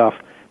that stuff.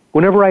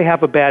 Whenever I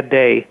have a bad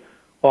day,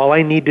 all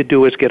I need to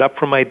do is get up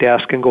from my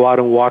desk and go out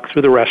and walk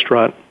through the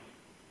restaurant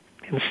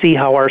and see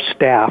how our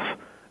staff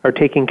are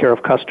taking care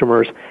of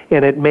customers,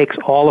 and it makes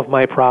all of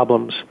my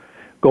problems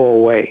go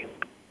away.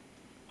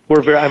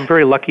 I'm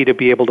very lucky to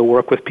be able to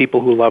work with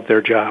people who love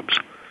their jobs.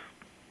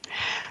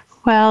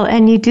 Well,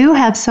 and you do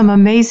have some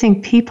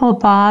amazing people,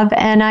 Bob,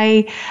 and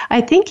I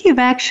think you've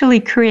actually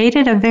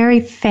created a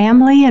very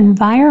family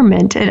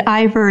environment at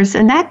Ivar's,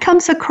 and that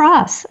comes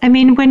across. I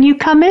mean, when you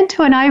come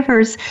into an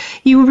Ivar's,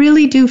 you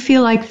really do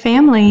feel like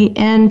family,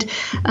 and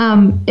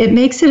it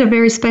makes it a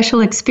very special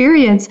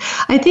experience.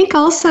 I think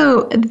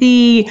also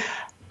the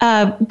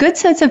good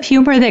sense of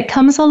humor that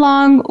comes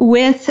along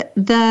with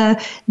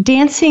the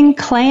dancing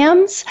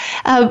clams.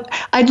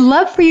 I'd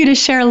love for you to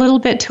share a little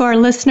bit to our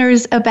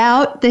listeners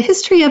about the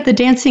history of the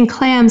dancing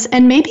clams,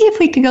 and maybe if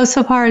we could go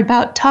so far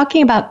about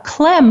talking about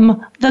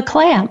Clem the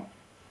Clam.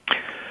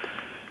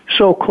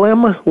 So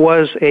Clem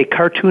was a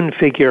cartoon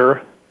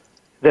figure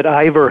that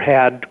Ivar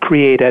had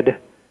created,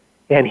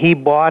 and he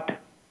bought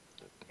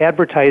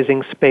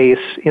advertising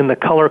space in the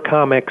color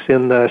comics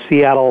in the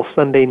Seattle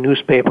Sunday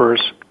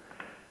newspapers.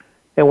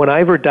 And when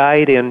Ivar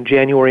died in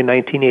January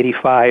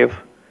 1985,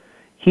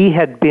 he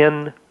had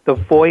been the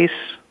voice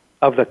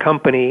of the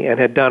company and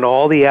had done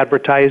all the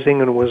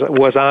advertising and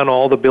was on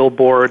all the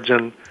billboards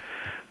and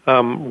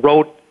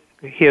wrote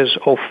his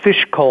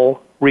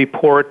official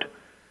report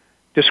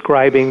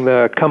describing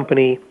the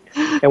company.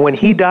 And when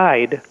he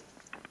died,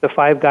 the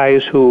five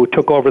guys who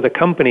took over the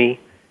company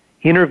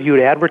interviewed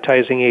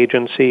advertising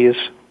agencies,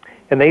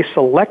 and they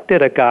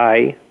selected a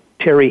guy,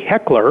 Terry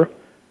Heckler,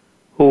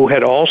 who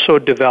had also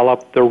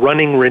developed the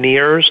Running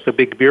Rainiers, the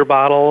big beer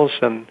bottles,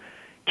 and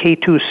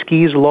K2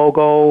 Skis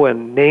logo,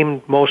 and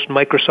named most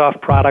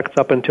Microsoft products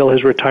up until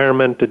his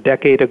retirement a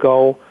decade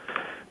ago,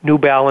 New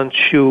Balance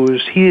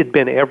shoes. He had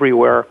been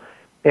everywhere.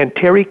 And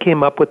Terry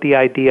came up with the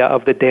idea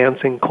of the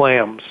dancing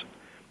clams.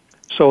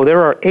 So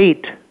there are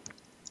 8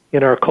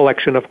 in our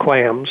collection of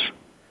clams.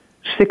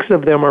 6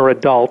 of them are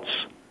adults.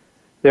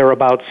 They're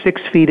about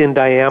 6 feet in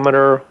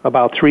diameter,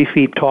 about 3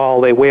 feet tall.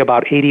 They weigh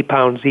about 80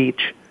 pounds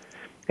each.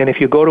 And if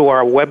you go to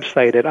our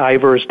website at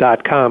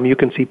ivars.com, you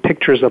can see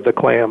pictures of the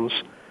clams.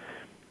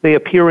 They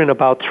appear in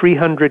about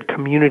 300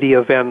 community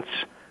events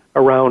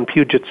around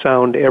Puget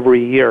Sound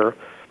every year.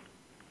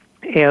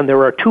 And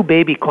there are 2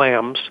 baby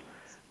clams,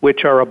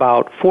 which are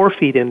about 4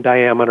 feet in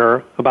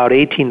diameter, about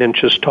 18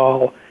 inches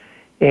tall.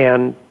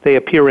 And they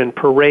appear in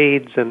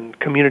parades and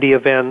community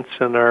events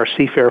and our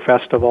Seafair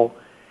Festival.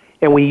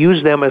 And we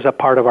use them as a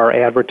part of our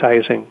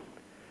advertising.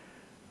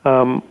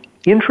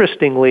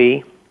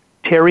 Interestingly,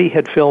 Terry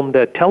had filmed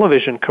a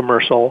television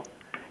commercial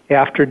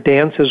after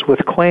Dances with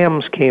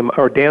Wolves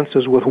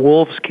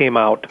came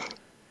out.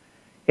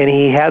 And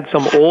he had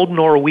some old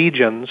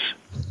Norwegians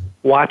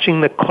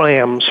watching the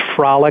clams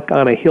frolic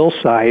on a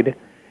hillside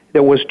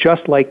that was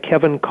just like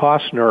Kevin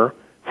Costner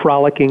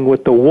frolicking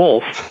with the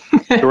wolf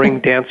during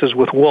Dances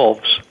with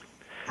Wolves.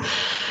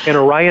 And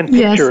Orion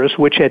Pictures,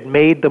 which had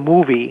made the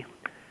movie,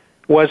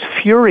 was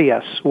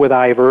furious with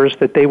Ivar's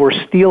that they were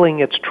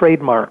stealing its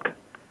trademark.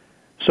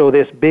 So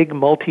this big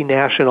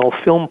multinational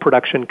film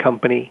production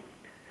company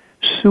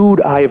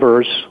sued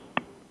Ivar's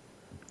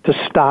to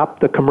stop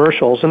the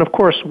commercials. And of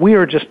course, we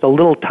are just a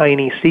little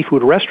tiny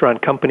seafood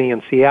restaurant company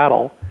in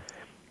Seattle.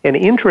 And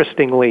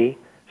interestingly,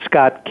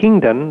 Scott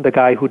Kingdon, the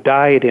guy who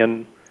died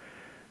in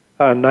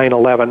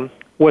 9/11,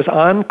 was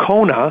on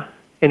Kona,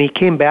 and he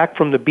came back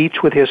from the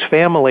beach with his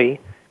family,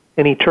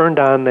 and he turned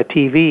on the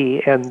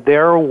TV, and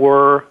there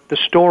were the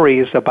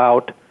stories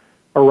about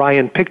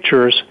Orion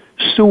Pictures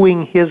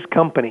suing his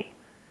company.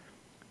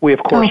 We,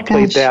 of course,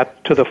 played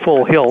that to the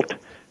full hilt,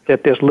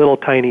 that this little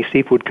tiny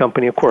seafood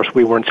company, of course,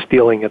 we weren't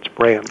stealing its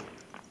brand.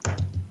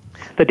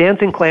 The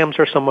dancing clams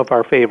are some of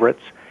our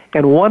favorites,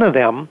 and one of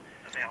them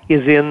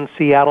is in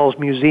Seattle's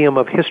Museum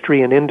of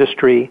History and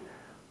Industry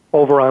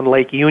over on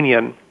Lake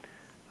Union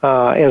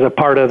as a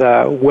part of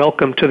the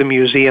Welcome to the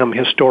Museum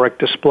historic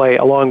display,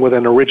 along with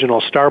an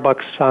original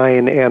Starbucks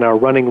sign and a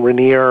Running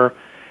Rainier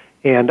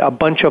and a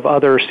bunch of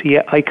other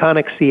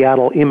iconic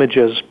Seattle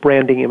images,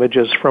 branding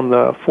images from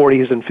the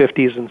 40s and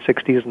 50s and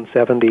 60s and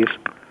 70s.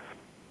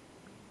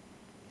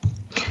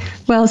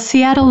 Well,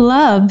 Seattle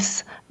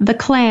loves the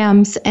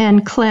clams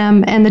and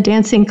Clem and the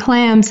dancing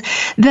clams.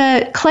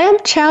 The clam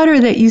chowder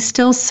that you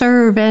still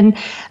serve, and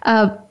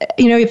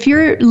if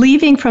you're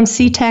leaving from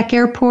SeaTac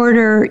Airport,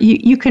 or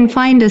you can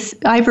find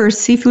Ivar's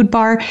Seafood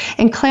Bar,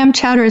 and clam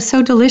chowder is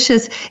so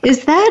delicious.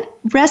 Is that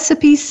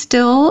recipe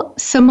still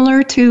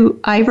similar to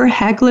Ivar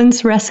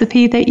Hagelin's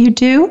recipe that you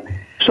do?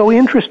 So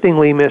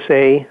interestingly, Miss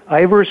A,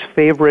 Ivar's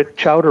favorite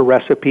chowder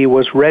recipe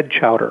was red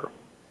chowder.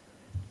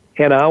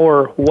 And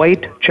our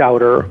white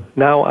chowder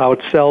now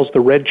outsells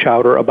the red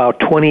chowder about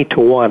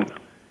 20-1.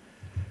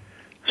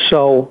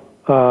 So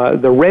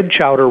the red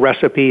chowder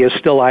recipe is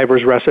still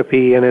Ivar's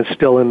recipe, and it's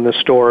still in the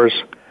stores.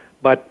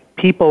 But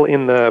people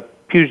in the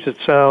Puget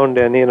Sound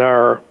and in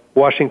our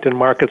Washington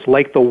markets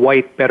like the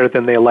white better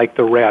than they like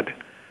the red.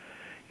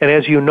 And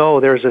as you know,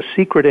 there's a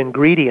secret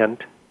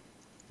ingredient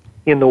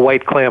in the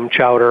white clam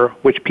chowder,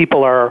 which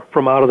people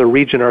from out of the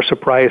region are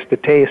surprised to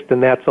taste,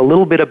 and that's a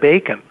little bit of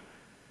bacon.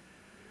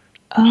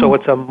 Oh. So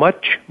it's a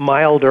much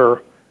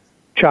milder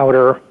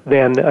chowder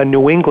than a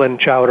New England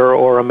chowder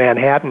or a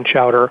Manhattan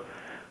chowder.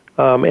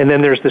 And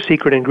then there's the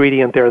secret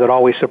ingredient there that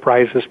always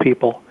surprises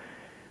people.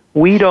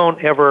 We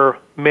don't ever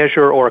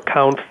measure or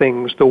count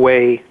things the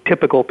way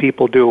typical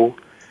people do,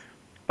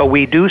 but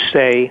we do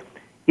say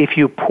if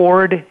you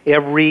poured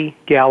every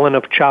gallon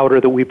of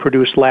chowder that we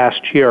produced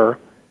last year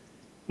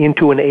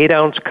into an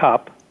 8-ounce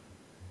cup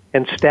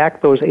and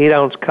stacked those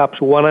 8-ounce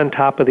cups one on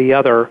top of the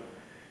other,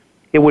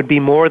 it would be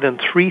more than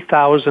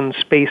 3,000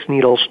 Space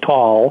Needles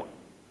tall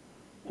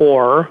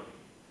or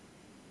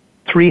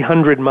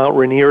 300 Mount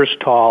Rainiers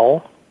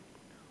tall,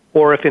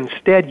 or if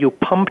instead you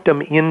pumped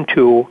them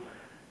into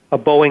a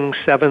Boeing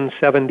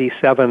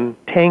 777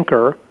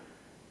 tanker,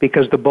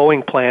 because the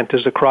Boeing plant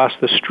is across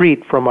the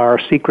street from our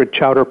secret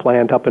chowder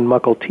plant up in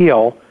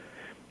Mukilteo,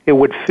 it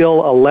would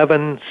fill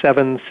 11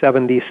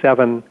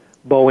 777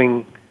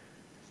 Boeing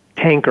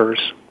tankers.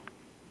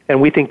 And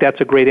we think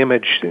that's a great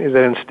image,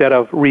 that instead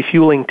of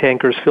refueling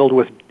tankers filled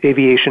with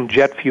aviation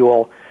jet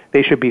fuel,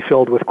 they should be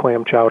filled with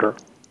clam chowder.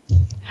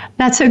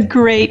 That's a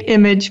great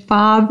image,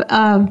 Bob.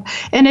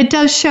 And it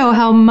does show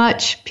how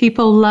much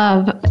people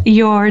love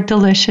your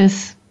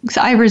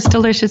Ivar's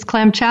delicious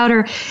clam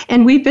chowder.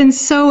 And we've been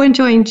so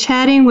enjoying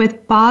chatting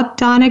with Bob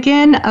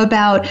Donegan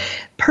about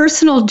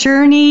personal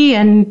journey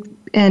and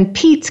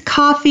Peet's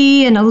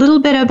coffee and a little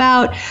bit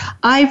about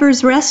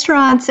Ivar's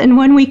restaurants. And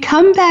when we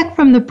come back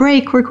from the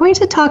break, we're going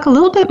to talk a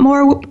little bit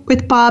more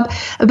with Bob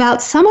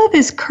about some of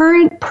his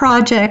current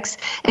projects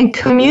and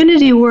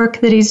community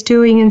work that he's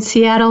doing in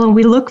Seattle. And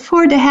we look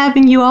forward to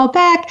having you all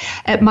back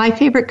at My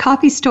Favorite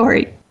Coffee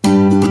Story.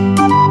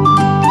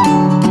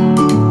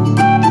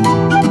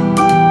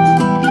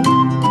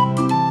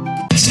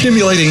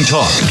 Stimulating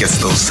talk. Gets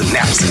those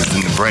synapses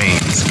in the brain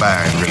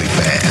firing really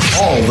fast.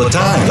 All the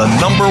time. The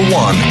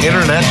 #1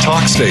 Internet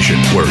talk station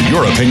where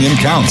your opinion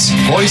counts.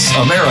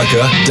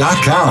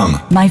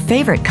 VoiceAmerica.com. My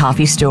Favorite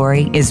Coffee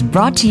Story is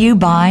brought to you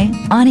by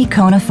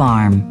Anikona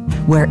Farm,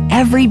 where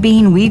every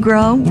bean we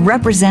grow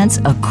represents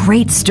a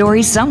great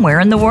story somewhere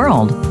in the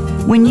world.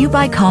 When you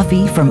buy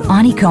coffee from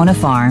Anikona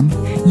Farm,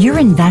 you're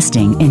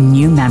investing in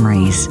new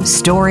memories,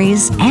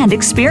 stories, and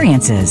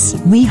experiences.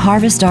 We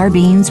harvest our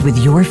beans with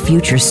your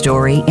future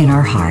story in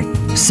our heart.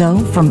 So,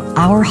 from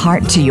our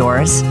heart to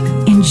yours,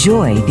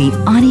 enjoy the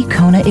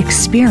Anikona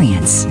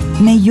experience.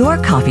 May your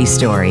coffee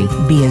story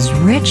be as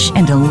rich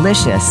and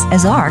delicious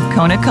as our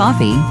Kona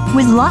coffee.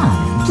 With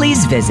love,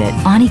 please visit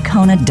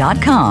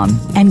Anikona.com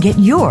and get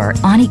your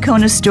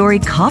Anikona Story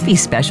coffee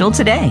special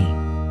today.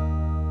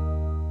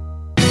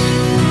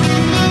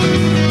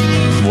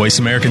 Voice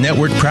America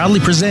Network proudly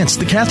presents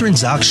The Catherine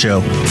Zox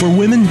Show for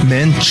women,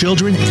 men,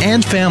 children,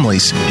 and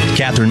families.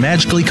 Catherine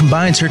magically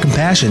combines her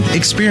compassion,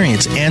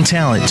 experience, and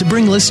talent to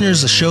bring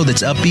listeners a show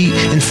that's upbeat,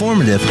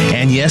 informative,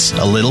 and yes,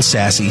 a little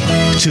sassy.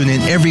 Tune in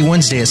every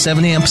Wednesday at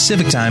 7 a.m.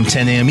 Pacific Time,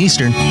 10 a.m.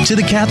 Eastern to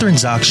The Catherine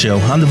Zox Show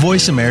on the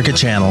Voice America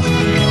channel.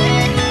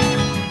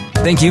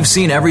 Think you've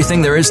seen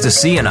everything there is to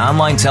see in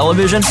online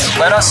television?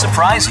 Let us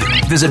surprise you.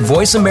 Visit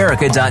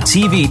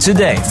voiceamerica.tv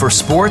today for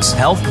sports,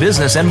 health,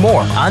 business, and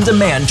more on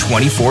demand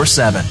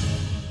 24/7.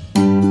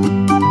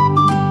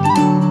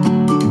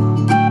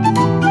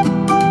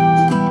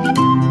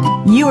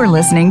 You are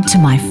listening to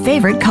My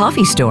Favorite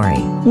Coffee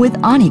Story with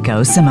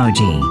Aniko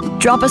Samoji.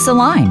 Drop us a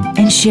line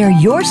and share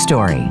your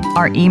story.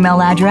 Our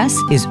email address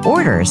is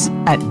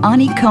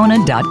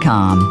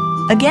orders@anikona.com.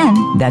 Again,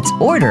 that's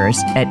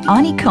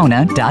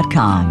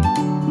orders@anikona.com.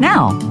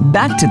 Now,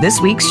 back to this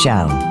week's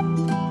show.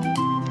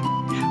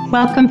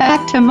 Welcome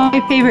back to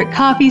My Favorite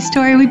Coffee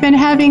Story. We've been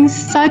having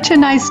such a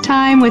nice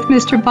time with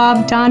Mr.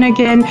 Bob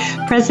Donegan,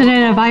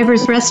 president of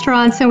Ivar's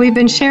Restaurants, and we've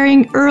been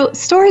sharing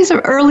stories of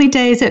early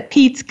days at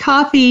Peet's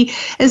Coffee,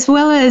 as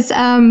well as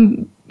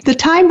the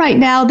time right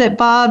now that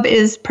Bob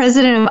is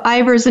president of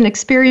Ivar's and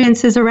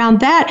experiences around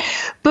that.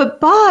 But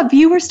Bob,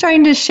 you were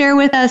starting to share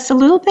with us a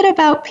little bit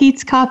about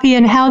Peet's Coffee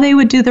and how they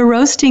would do the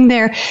roasting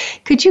there.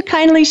 Could you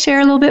kindly share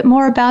a little bit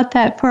more about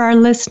that for our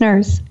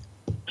listeners?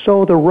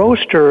 So the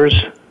roasters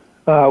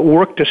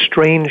worked a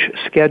strange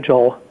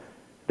schedule.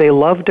 They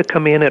loved to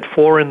come in at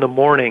 4 in the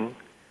morning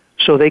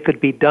so they could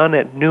be done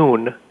at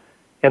noon.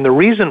 And the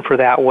reason for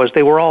that was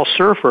they were all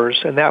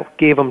surfers, and that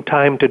gave them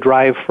time to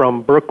drive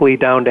from Berkeley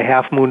down to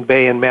Half Moon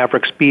Bay and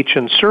Mavericks Beach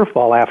and surf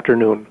all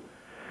afternoon.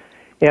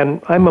 And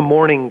I'm a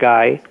morning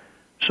guy,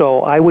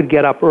 so I would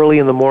get up early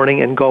in the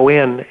morning and go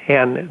in,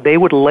 and they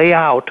would lay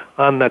out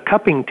on the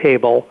cupping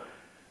table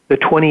the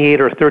 28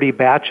 or 30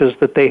 batches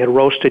that they had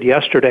roasted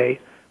yesterday.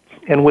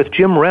 And with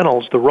Jim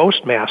Reynolds, the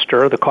roast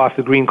master,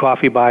 the green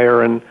coffee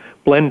buyer and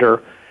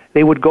blender,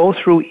 they would go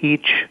through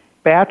each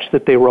batch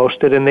that they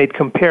roasted and they'd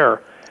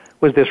compare.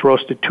 Was this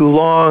roasted too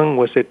long?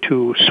 Was it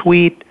too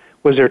sweet?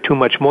 Was there too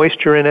much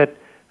moisture in it?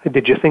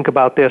 Did you think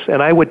about this?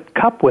 And I would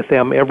cup with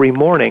them every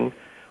morning,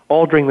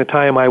 all during the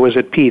time I was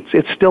at Peet's.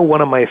 It's still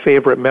one of my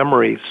favorite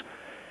memories.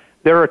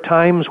 There are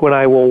times when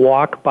I will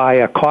walk by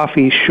a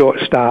coffee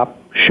shop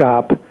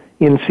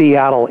in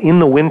Seattle in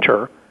the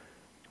winter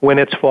when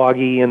it's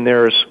foggy and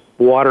there's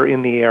water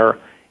in the air,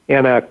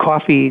 and a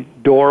coffee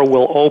door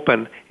will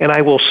open, and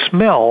I will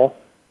smell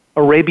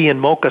Arabian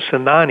Mocha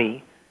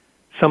Sinani,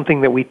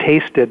 something that we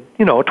tasted,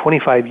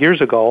 25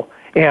 years ago,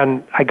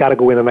 and I got to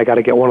go in and I got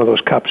to get one of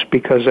those cups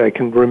because I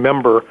can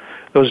remember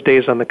those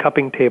days on the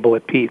cupping table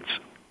at Peet's.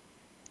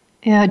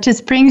 Yeah, it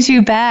just brings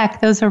you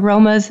back, those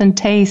aromas and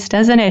taste,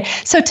 doesn't it?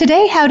 So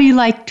today, how do you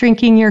like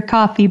drinking your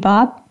coffee,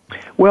 Bob?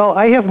 Well,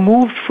 I have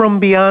moved from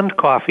beyond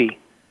coffee.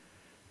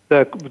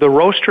 The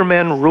roaster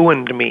men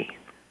ruined me.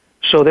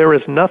 So there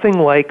is nothing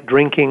like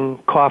drinking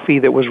coffee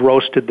that was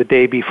roasted the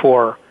day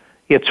before.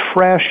 It's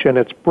fresh and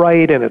it's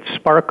bright and it's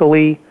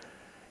sparkly.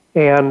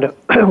 And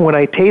when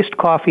I taste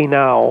coffee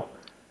now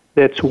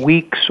that's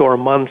weeks or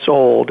months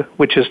old,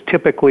 which is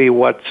typically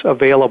what's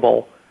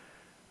available,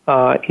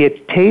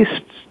 it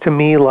tastes to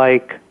me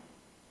like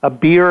a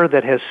beer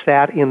that has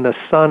sat in the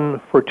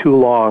sun for too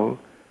long.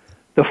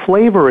 The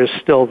flavor is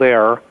still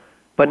there,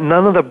 but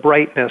none of the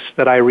brightness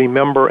that I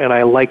remember and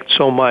I liked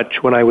so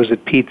much when I was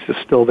at Peet's is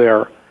still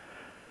there.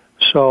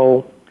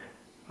 So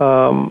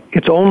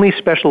it's only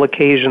special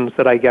occasions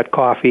that I get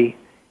coffee,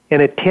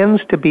 and it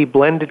tends to be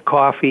blended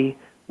coffee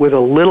with a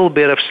little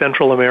bit of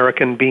Central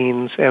American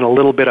beans and a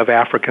little bit of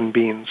African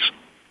beans.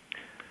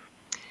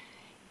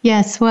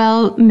 Yes,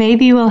 well,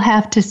 maybe we'll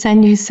have to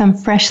send you some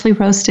freshly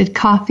roasted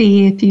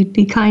coffee if you'd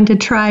be kind to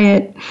try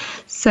it.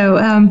 So,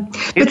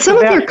 but some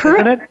of your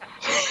current,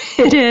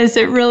 it is,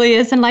 it really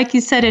is, and like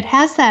you said, it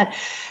has that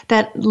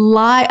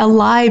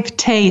alive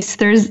taste.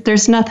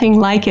 There's nothing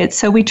like it.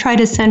 So we try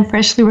to send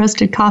freshly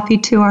roasted coffee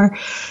to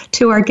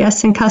our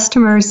guests and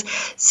customers.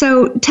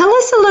 So tell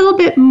us a little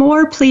bit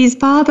more, please,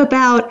 Bob,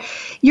 about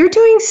you're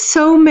doing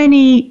so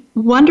many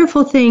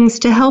wonderful things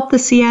to help the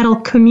Seattle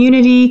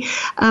community.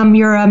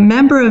 You're a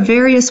member of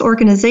various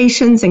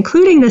organizations,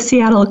 including the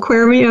Seattle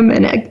Aquarium,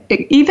 and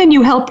even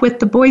you help with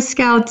the Boy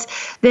Scouts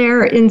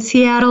there in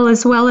Seattle,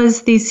 as well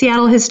as the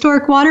Seattle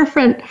Historic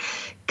Waterfront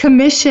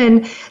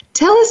Commission.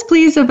 Tell us,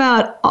 please,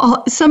 about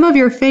some of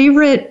your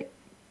favorite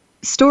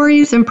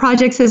stories and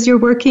projects as you're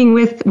working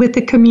with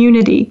the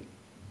community.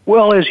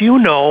 Well, as you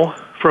know,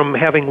 from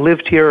having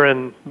lived here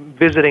and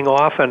visiting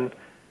often,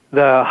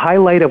 the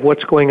highlight of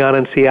what's going on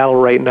in Seattle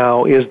right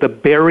now is the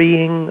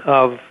burying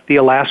of the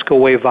Alaska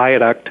Way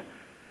Viaduct,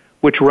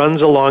 which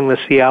runs along the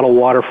Seattle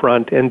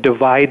waterfront and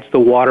divides the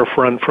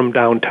waterfront from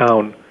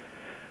downtown.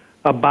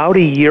 About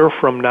a year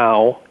from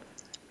now,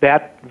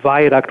 that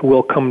viaduct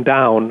will come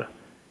down,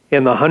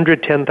 and the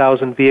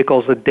 110,000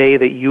 vehicles a day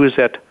that use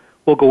it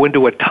will go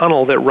into a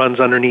tunnel that runs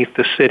underneath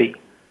the city.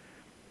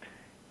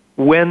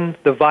 When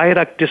the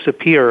viaduct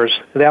disappears,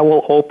 that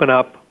will open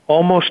up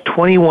almost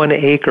 21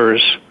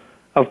 acres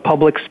of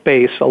public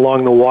space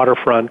along the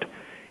waterfront,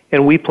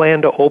 and we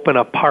plan to open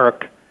a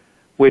park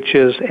which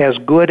is as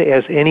good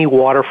as any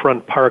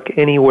waterfront park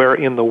anywhere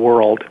in the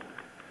world.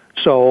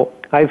 So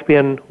I've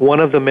been one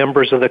of the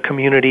members of the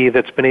community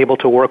that's been able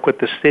to work with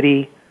the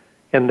city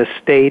and the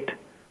state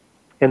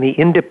and the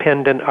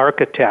independent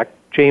architect,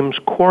 James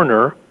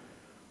Corner,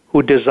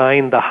 who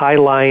designed the High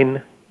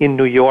Line in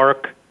New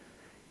York,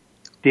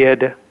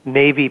 did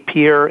Navy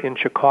Pier in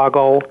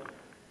Chicago,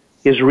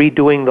 is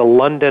redoing the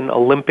London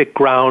Olympic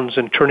grounds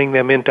and turning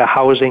them into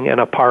housing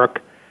and a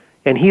park,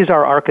 and he's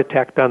our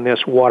architect on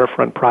this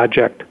waterfront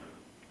project.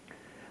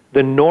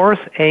 The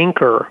north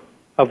anchor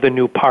of the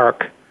new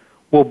park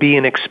will be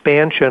an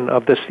expansion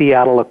of the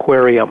Seattle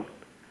Aquarium.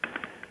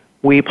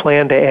 We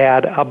plan to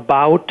add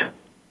about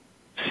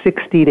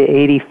 60 to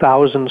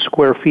 80,000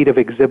 square feet of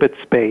exhibit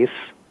space,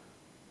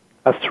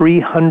 a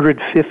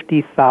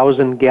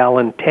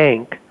 350,000-gallon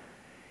tank,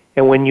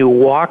 and when you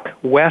walk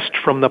west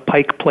from the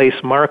Pike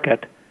Place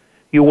Market,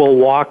 you will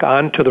walk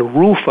onto the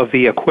roof of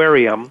the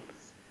aquarium,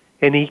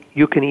 and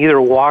you can either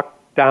walk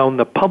down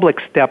the public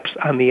steps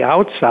on the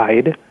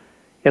outside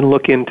and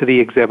look into the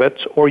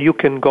exhibits, or you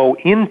can go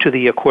into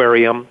the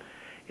aquarium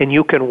and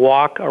you can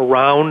walk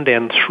around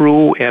and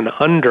through and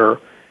under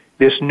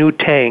this new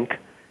tank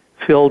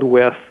filled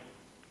with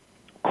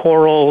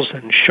corals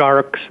and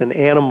sharks and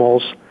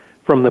animals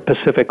from the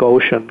Pacific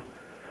Ocean.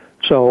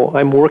 So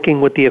I'm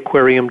working with the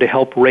aquarium to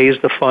help raise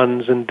the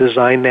funds and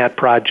design that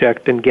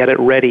project and get it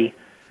ready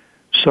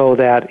so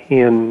that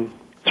in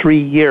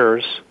 3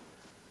 years,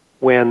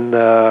 when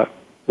the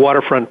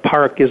waterfront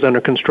park is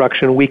under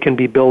construction, we can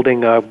be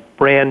building a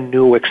brand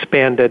new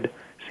expanded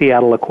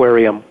Seattle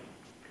Aquarium.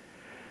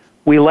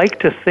 We like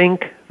to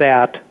think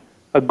that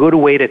a good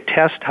way to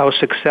test how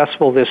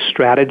successful this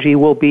strategy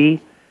will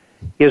be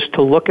is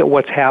to look at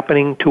what's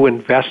happening to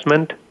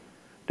investment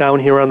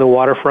down here on the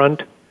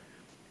waterfront.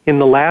 In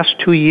the last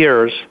 2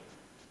 years,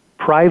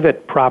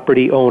 private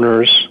property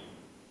owners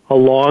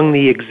along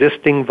the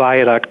existing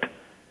viaduct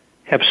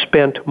have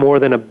spent more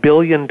than $1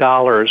 billion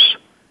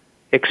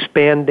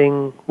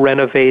expanding,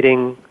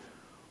 renovating,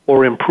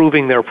 or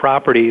improving their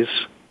properties.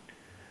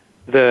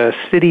 The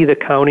city, the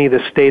county,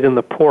 the state, and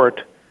the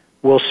port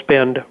will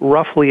spend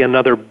roughly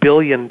another $1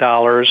 billion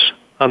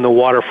on the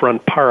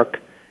waterfront park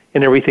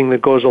and everything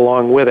that goes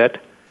along with it.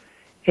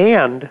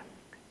 And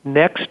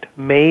next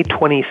May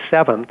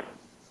 27th,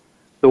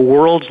 the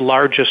world's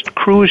largest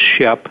cruise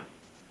ship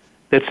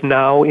that's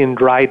now in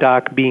dry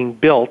dock being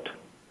built,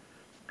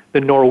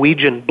 the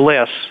Norwegian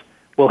Bliss,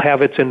 will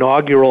have its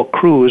inaugural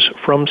cruise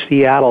from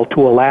Seattle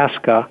to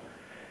Alaska,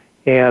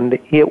 and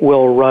it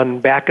will run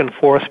back and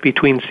forth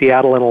between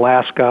Seattle and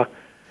Alaska.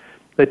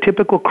 The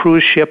typical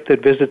cruise ship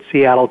that visits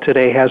Seattle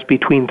today has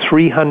between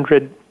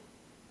 300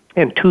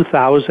 and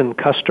 2,000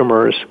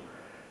 customers.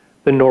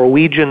 The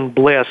Norwegian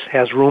Bliss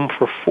has room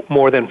for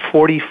more than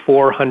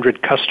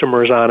 4,400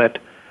 customers on it.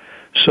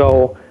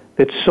 So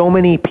that so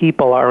many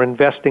people are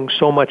investing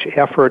so much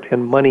effort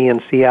and money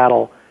in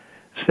Seattle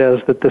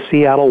says that the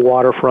Seattle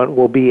waterfront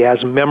will be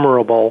as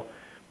memorable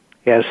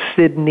as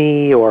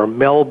Sydney or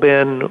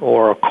Melbourne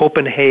or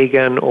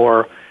Copenhagen,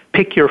 or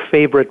pick your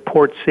favorite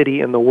port city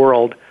in the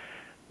world.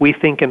 We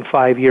think in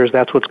 5 years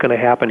that's what's going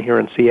to happen here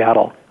in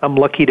Seattle. I'm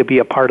lucky to be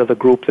a part of the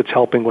group that's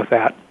helping with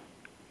that.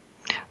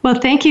 Well,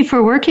 thank you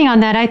for working on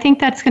that. I think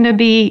that's going to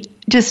be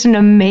just an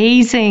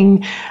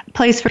amazing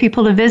place for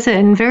people to visit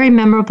and very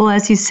memorable,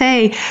 as you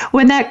say.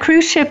 When that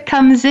cruise ship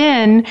comes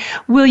in,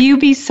 will you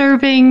be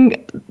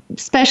serving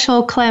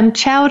special clam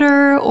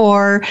chowder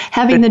or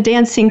having the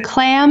dancing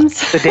clams?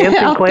 The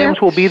dancing clams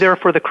there? will be there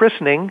for the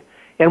christening,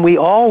 and we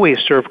always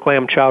serve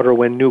clam chowder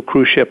when new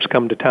cruise ships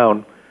come to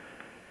town.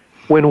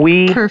 When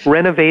we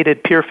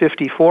renovated Pier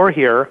 54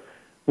 here,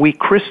 we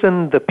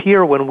christened the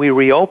pier when we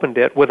reopened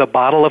it with a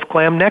bottle of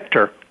clam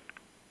nectar.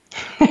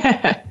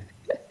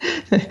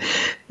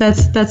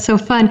 That's so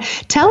fun.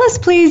 Tell us,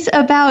 please,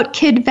 about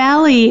Kidd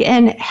Valley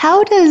and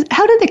how do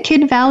the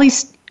Kidd Valley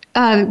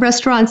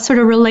restaurants sort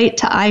of relate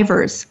to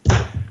Ivar's?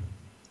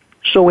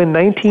 So in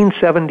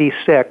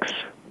 1976,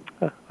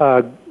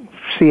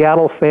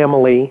 Seattle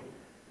family,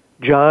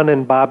 John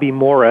and Bobby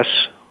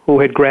Morris, who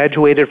had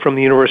graduated from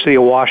the University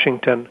of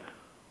Washington,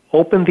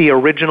 opened the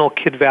original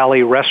Kidd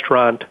Valley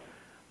restaurant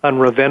on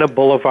Ravenna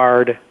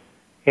Boulevard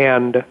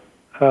and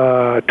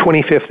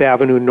 25th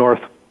Avenue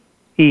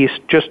Northeast,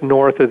 just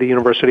north of the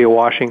University of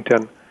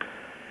Washington.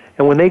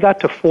 And when they got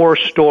to 4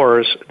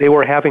 stores, they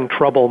were having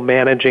trouble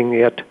managing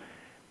it.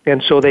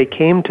 And so they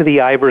came to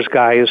the Ivar's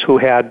guys, who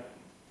had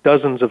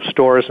dozens of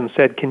stores, and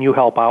said, can you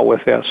help out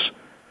with this?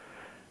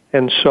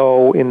 And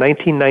so in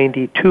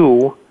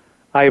 1992,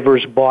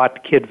 Ivar's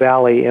bought Kidd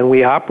Valley, and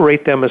we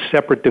operate them as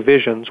separate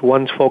divisions.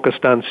 One's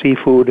focused on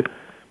seafood.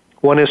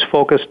 One is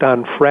focused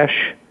on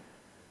fresh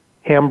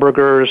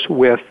hamburgers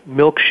with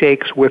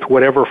milkshakes with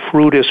whatever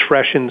fruit is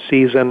fresh in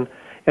season.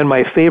 And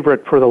my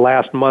favorite for the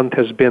last month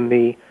has been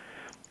the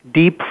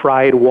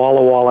deep-fried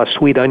Walla Walla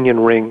sweet onion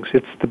rings.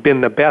 It's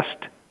been the best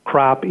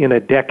crop in a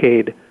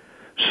decade.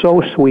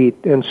 So sweet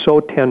and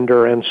so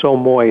tender and so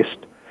moist.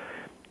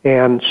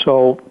 And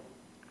so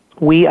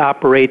we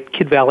operate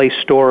Kidd Valley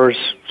stores,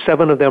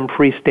 7 of them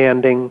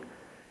freestanding,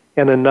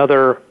 and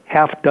another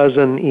half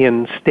dozen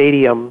in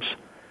stadiums,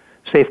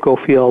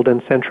 Safeco Field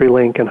and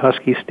CenturyLink and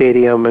Husky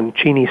Stadium and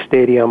Cheney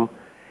Stadium.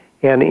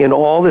 And in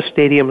all the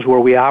stadiums where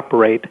we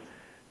operate,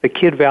 the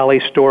Kidd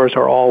Valley stores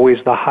are always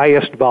the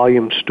highest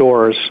volume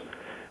stores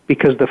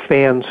because the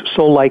fans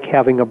so like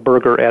having a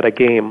burger at a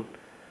game.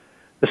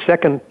 The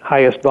second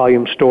highest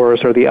volume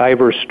stores are the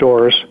Ivar's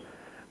stores,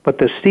 but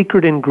the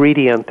secret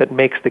ingredient that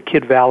makes the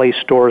Kidd Valley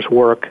stores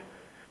work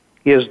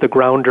is the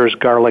Grounder's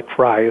garlic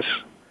fries.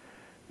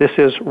 This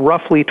is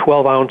roughly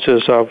 12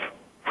 ounces of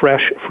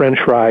fresh French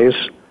fries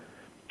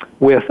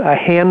with a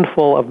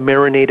handful of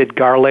marinated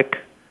garlic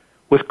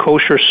with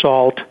kosher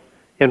salt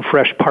and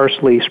fresh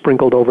parsley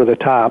sprinkled over the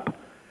top.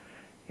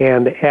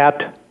 And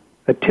at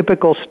a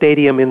typical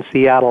stadium in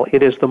Seattle,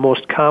 it is the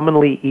most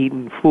commonly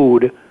eaten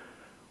food.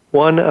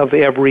 1 of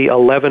every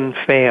 11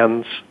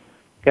 fans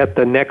at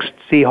the next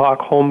Seahawk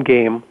home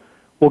game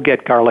will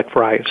get garlic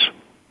fries.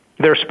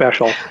 They're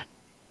special.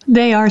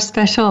 They are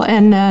special,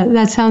 and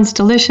that sounds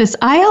delicious.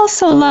 I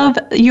also love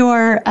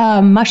your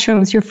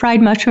mushrooms, your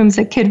fried mushrooms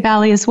at Kidd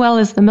Valley, as well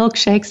as the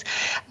milkshakes.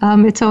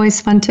 It's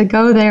always fun to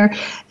go there,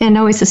 and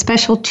always a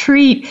special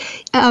treat.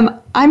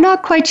 I'm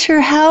not quite sure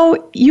how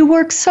you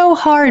work so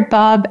hard,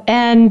 Bob,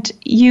 and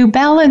you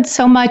balance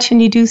so much,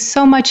 and you do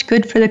so much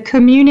good for the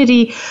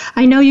community.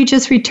 I know you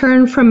just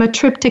returned from a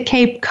trip to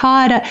Cape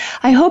Cod.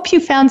 I hope you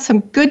found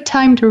some good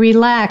time to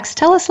relax.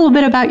 Tell us a little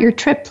bit about your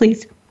trip,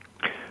 please.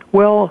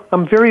 Well,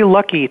 I'm very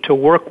lucky to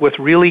work with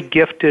really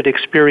gifted,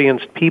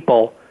 experienced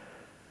people.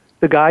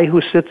 The guy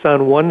who sits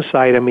on one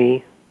side of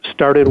me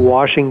started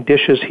washing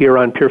dishes here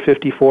on Pier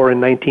 54 in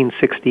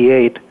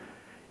 1968,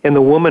 and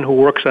the woman who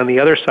works on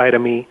the other side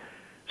of me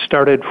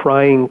started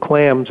frying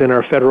clams in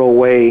our Federal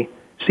Way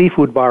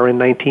seafood bar in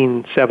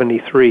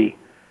 1973.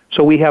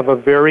 So we have a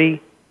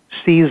very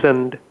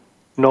seasoned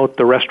note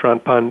the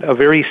restaurant pun, a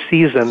very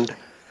seasoned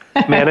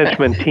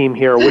management team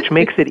here, which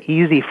makes it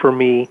easy for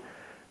me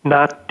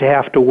not to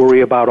have to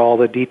worry about all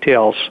the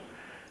details.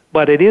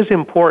 But it is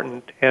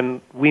important,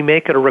 and we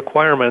make it a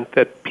requirement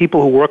that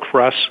people who work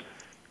for us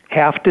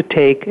have to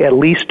take at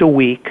least a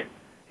week,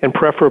 and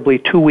preferably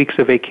 2 weeks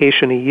of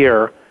vacation a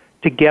year,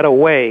 to get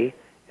away,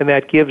 and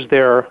that gives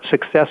their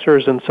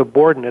successors and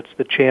subordinates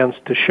the chance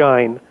to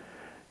shine.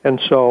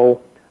 And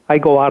so I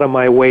go out of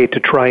my way to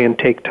try and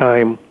take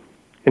time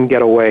and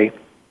get away.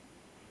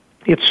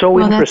 It's so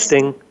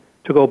interesting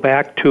to go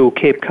back to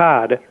Cape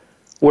Cod,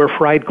 where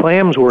fried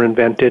clams were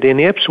invented in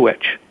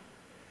Ipswich.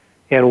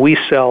 And we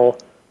sell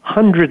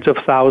hundreds of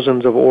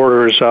thousands of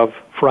orders of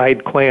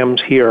fried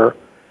clams here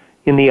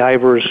in the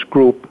Ivar's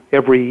group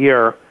every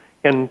year.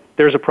 And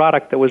there's a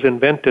product that was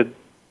invented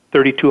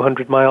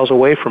 3,200 miles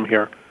away from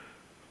here.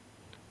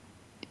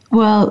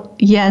 Well,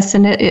 yes,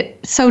 and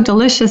it's so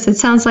delicious. It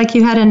sounds like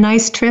you had a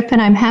nice trip,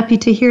 and I'm happy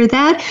to hear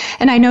that.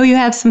 And I know you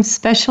have some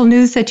special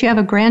news that you have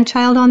a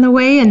grandchild on the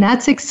way, and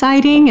that's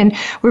exciting, and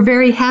we're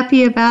very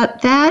happy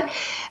about that.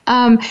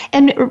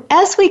 And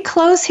as we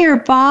close here,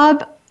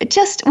 Bob,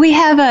 we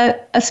have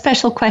a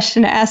special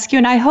question to ask you,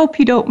 and I hope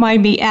you don't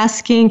mind me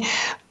asking,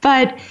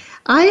 but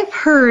I've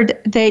heard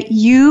that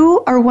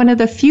you are one of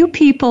the few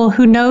people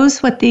who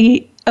knows what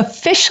the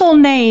official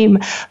name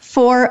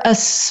for a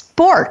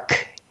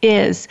spork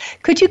is.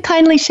 Could you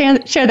kindly share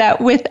that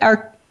with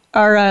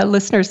our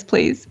listeners,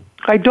 please?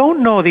 I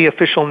don't know the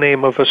official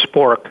name of a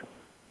spork.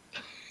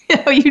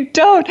 No, you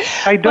don't.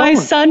 I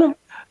don't.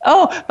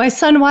 My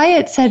son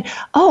Wyatt said,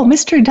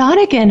 Mr.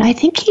 Donegan, I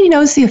think he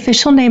knows the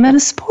official name of a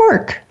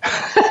spork.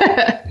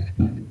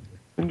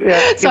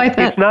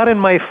 It's not in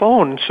my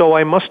phone, so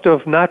I must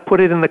have not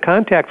put it in the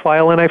contact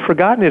file, and I've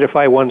forgotten it if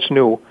I once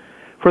knew.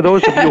 For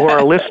those of you who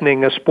are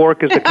listening, a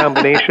spork is a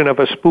combination of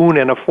a spoon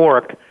and a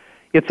fork.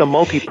 It's a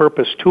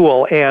multi-purpose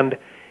tool, and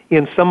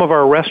in some of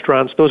our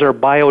restaurants, those are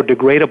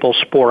biodegradable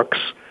sporks,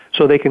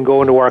 so they can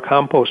go into our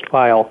compost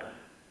pile.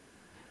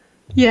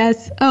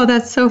 Yes. Oh,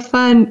 that's so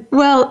fun.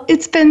 Well,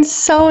 it's been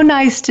so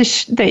nice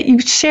that you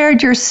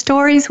shared your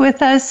stories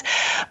with us,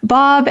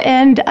 Bob,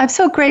 and I'm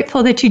so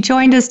grateful that you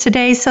joined us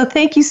today. So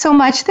thank you so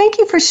much. Thank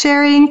you for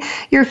sharing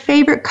your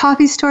favorite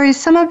coffee stories,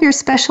 some of your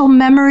special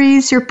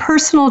memories, your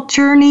personal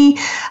journey,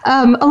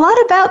 a lot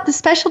about the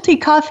specialty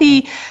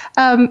coffee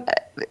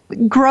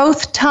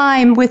growth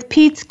time with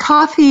Peet's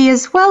Coffee,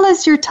 as well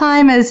as your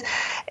time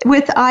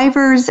with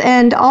Ivar's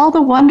and all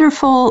the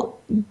wonderful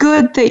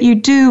good that you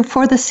do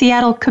for the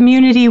Seattle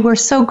community. We're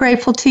so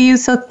grateful to you.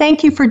 So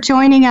thank you for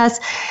joining us.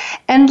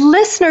 And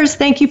listeners,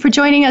 thank you for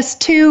joining us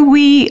too.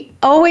 We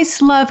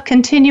always love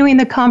continuing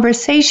the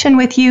conversation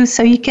with you.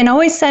 So you can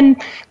always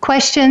send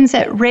questions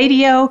at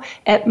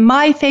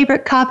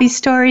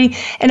radio@myfavoritecoffeestory.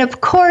 And of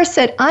course,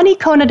 at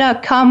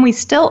anikona.com, we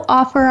still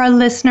offer our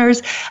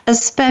listeners a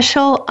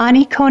special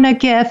Anikona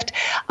gift,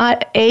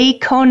 a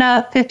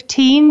Kona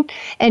 15.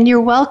 And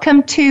you're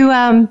welcome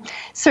to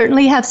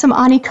certainly have some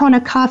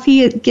Anikona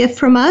coffee, a gift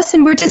from us.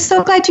 And we're just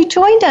so glad you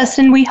joined us.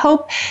 And we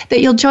hope that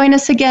you'll join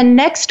us again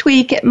next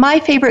week at My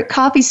Favorite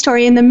Coffee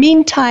Story. In the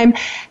meantime,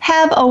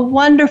 have a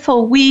wonderful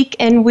week,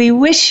 and we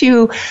wish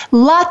you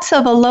lots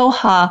of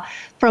aloha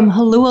from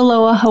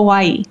Holualoa,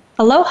 Hawaii.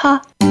 Aloha.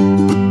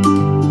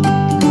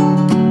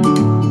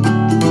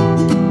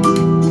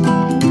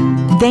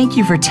 Thank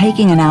you for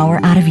taking an hour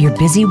out of your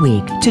busy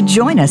week to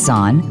join us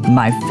on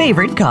My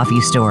Favorite Coffee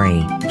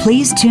Story.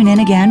 Please tune in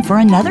again for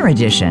another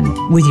edition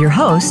with your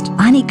host,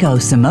 Aniko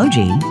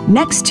Samoji,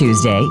 next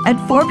Tuesday at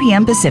 4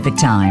 p.m. Pacific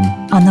Time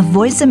on the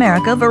Voice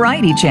America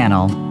Variety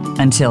Channel.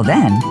 Until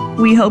then,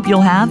 we hope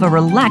you'll have a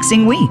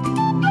relaxing week.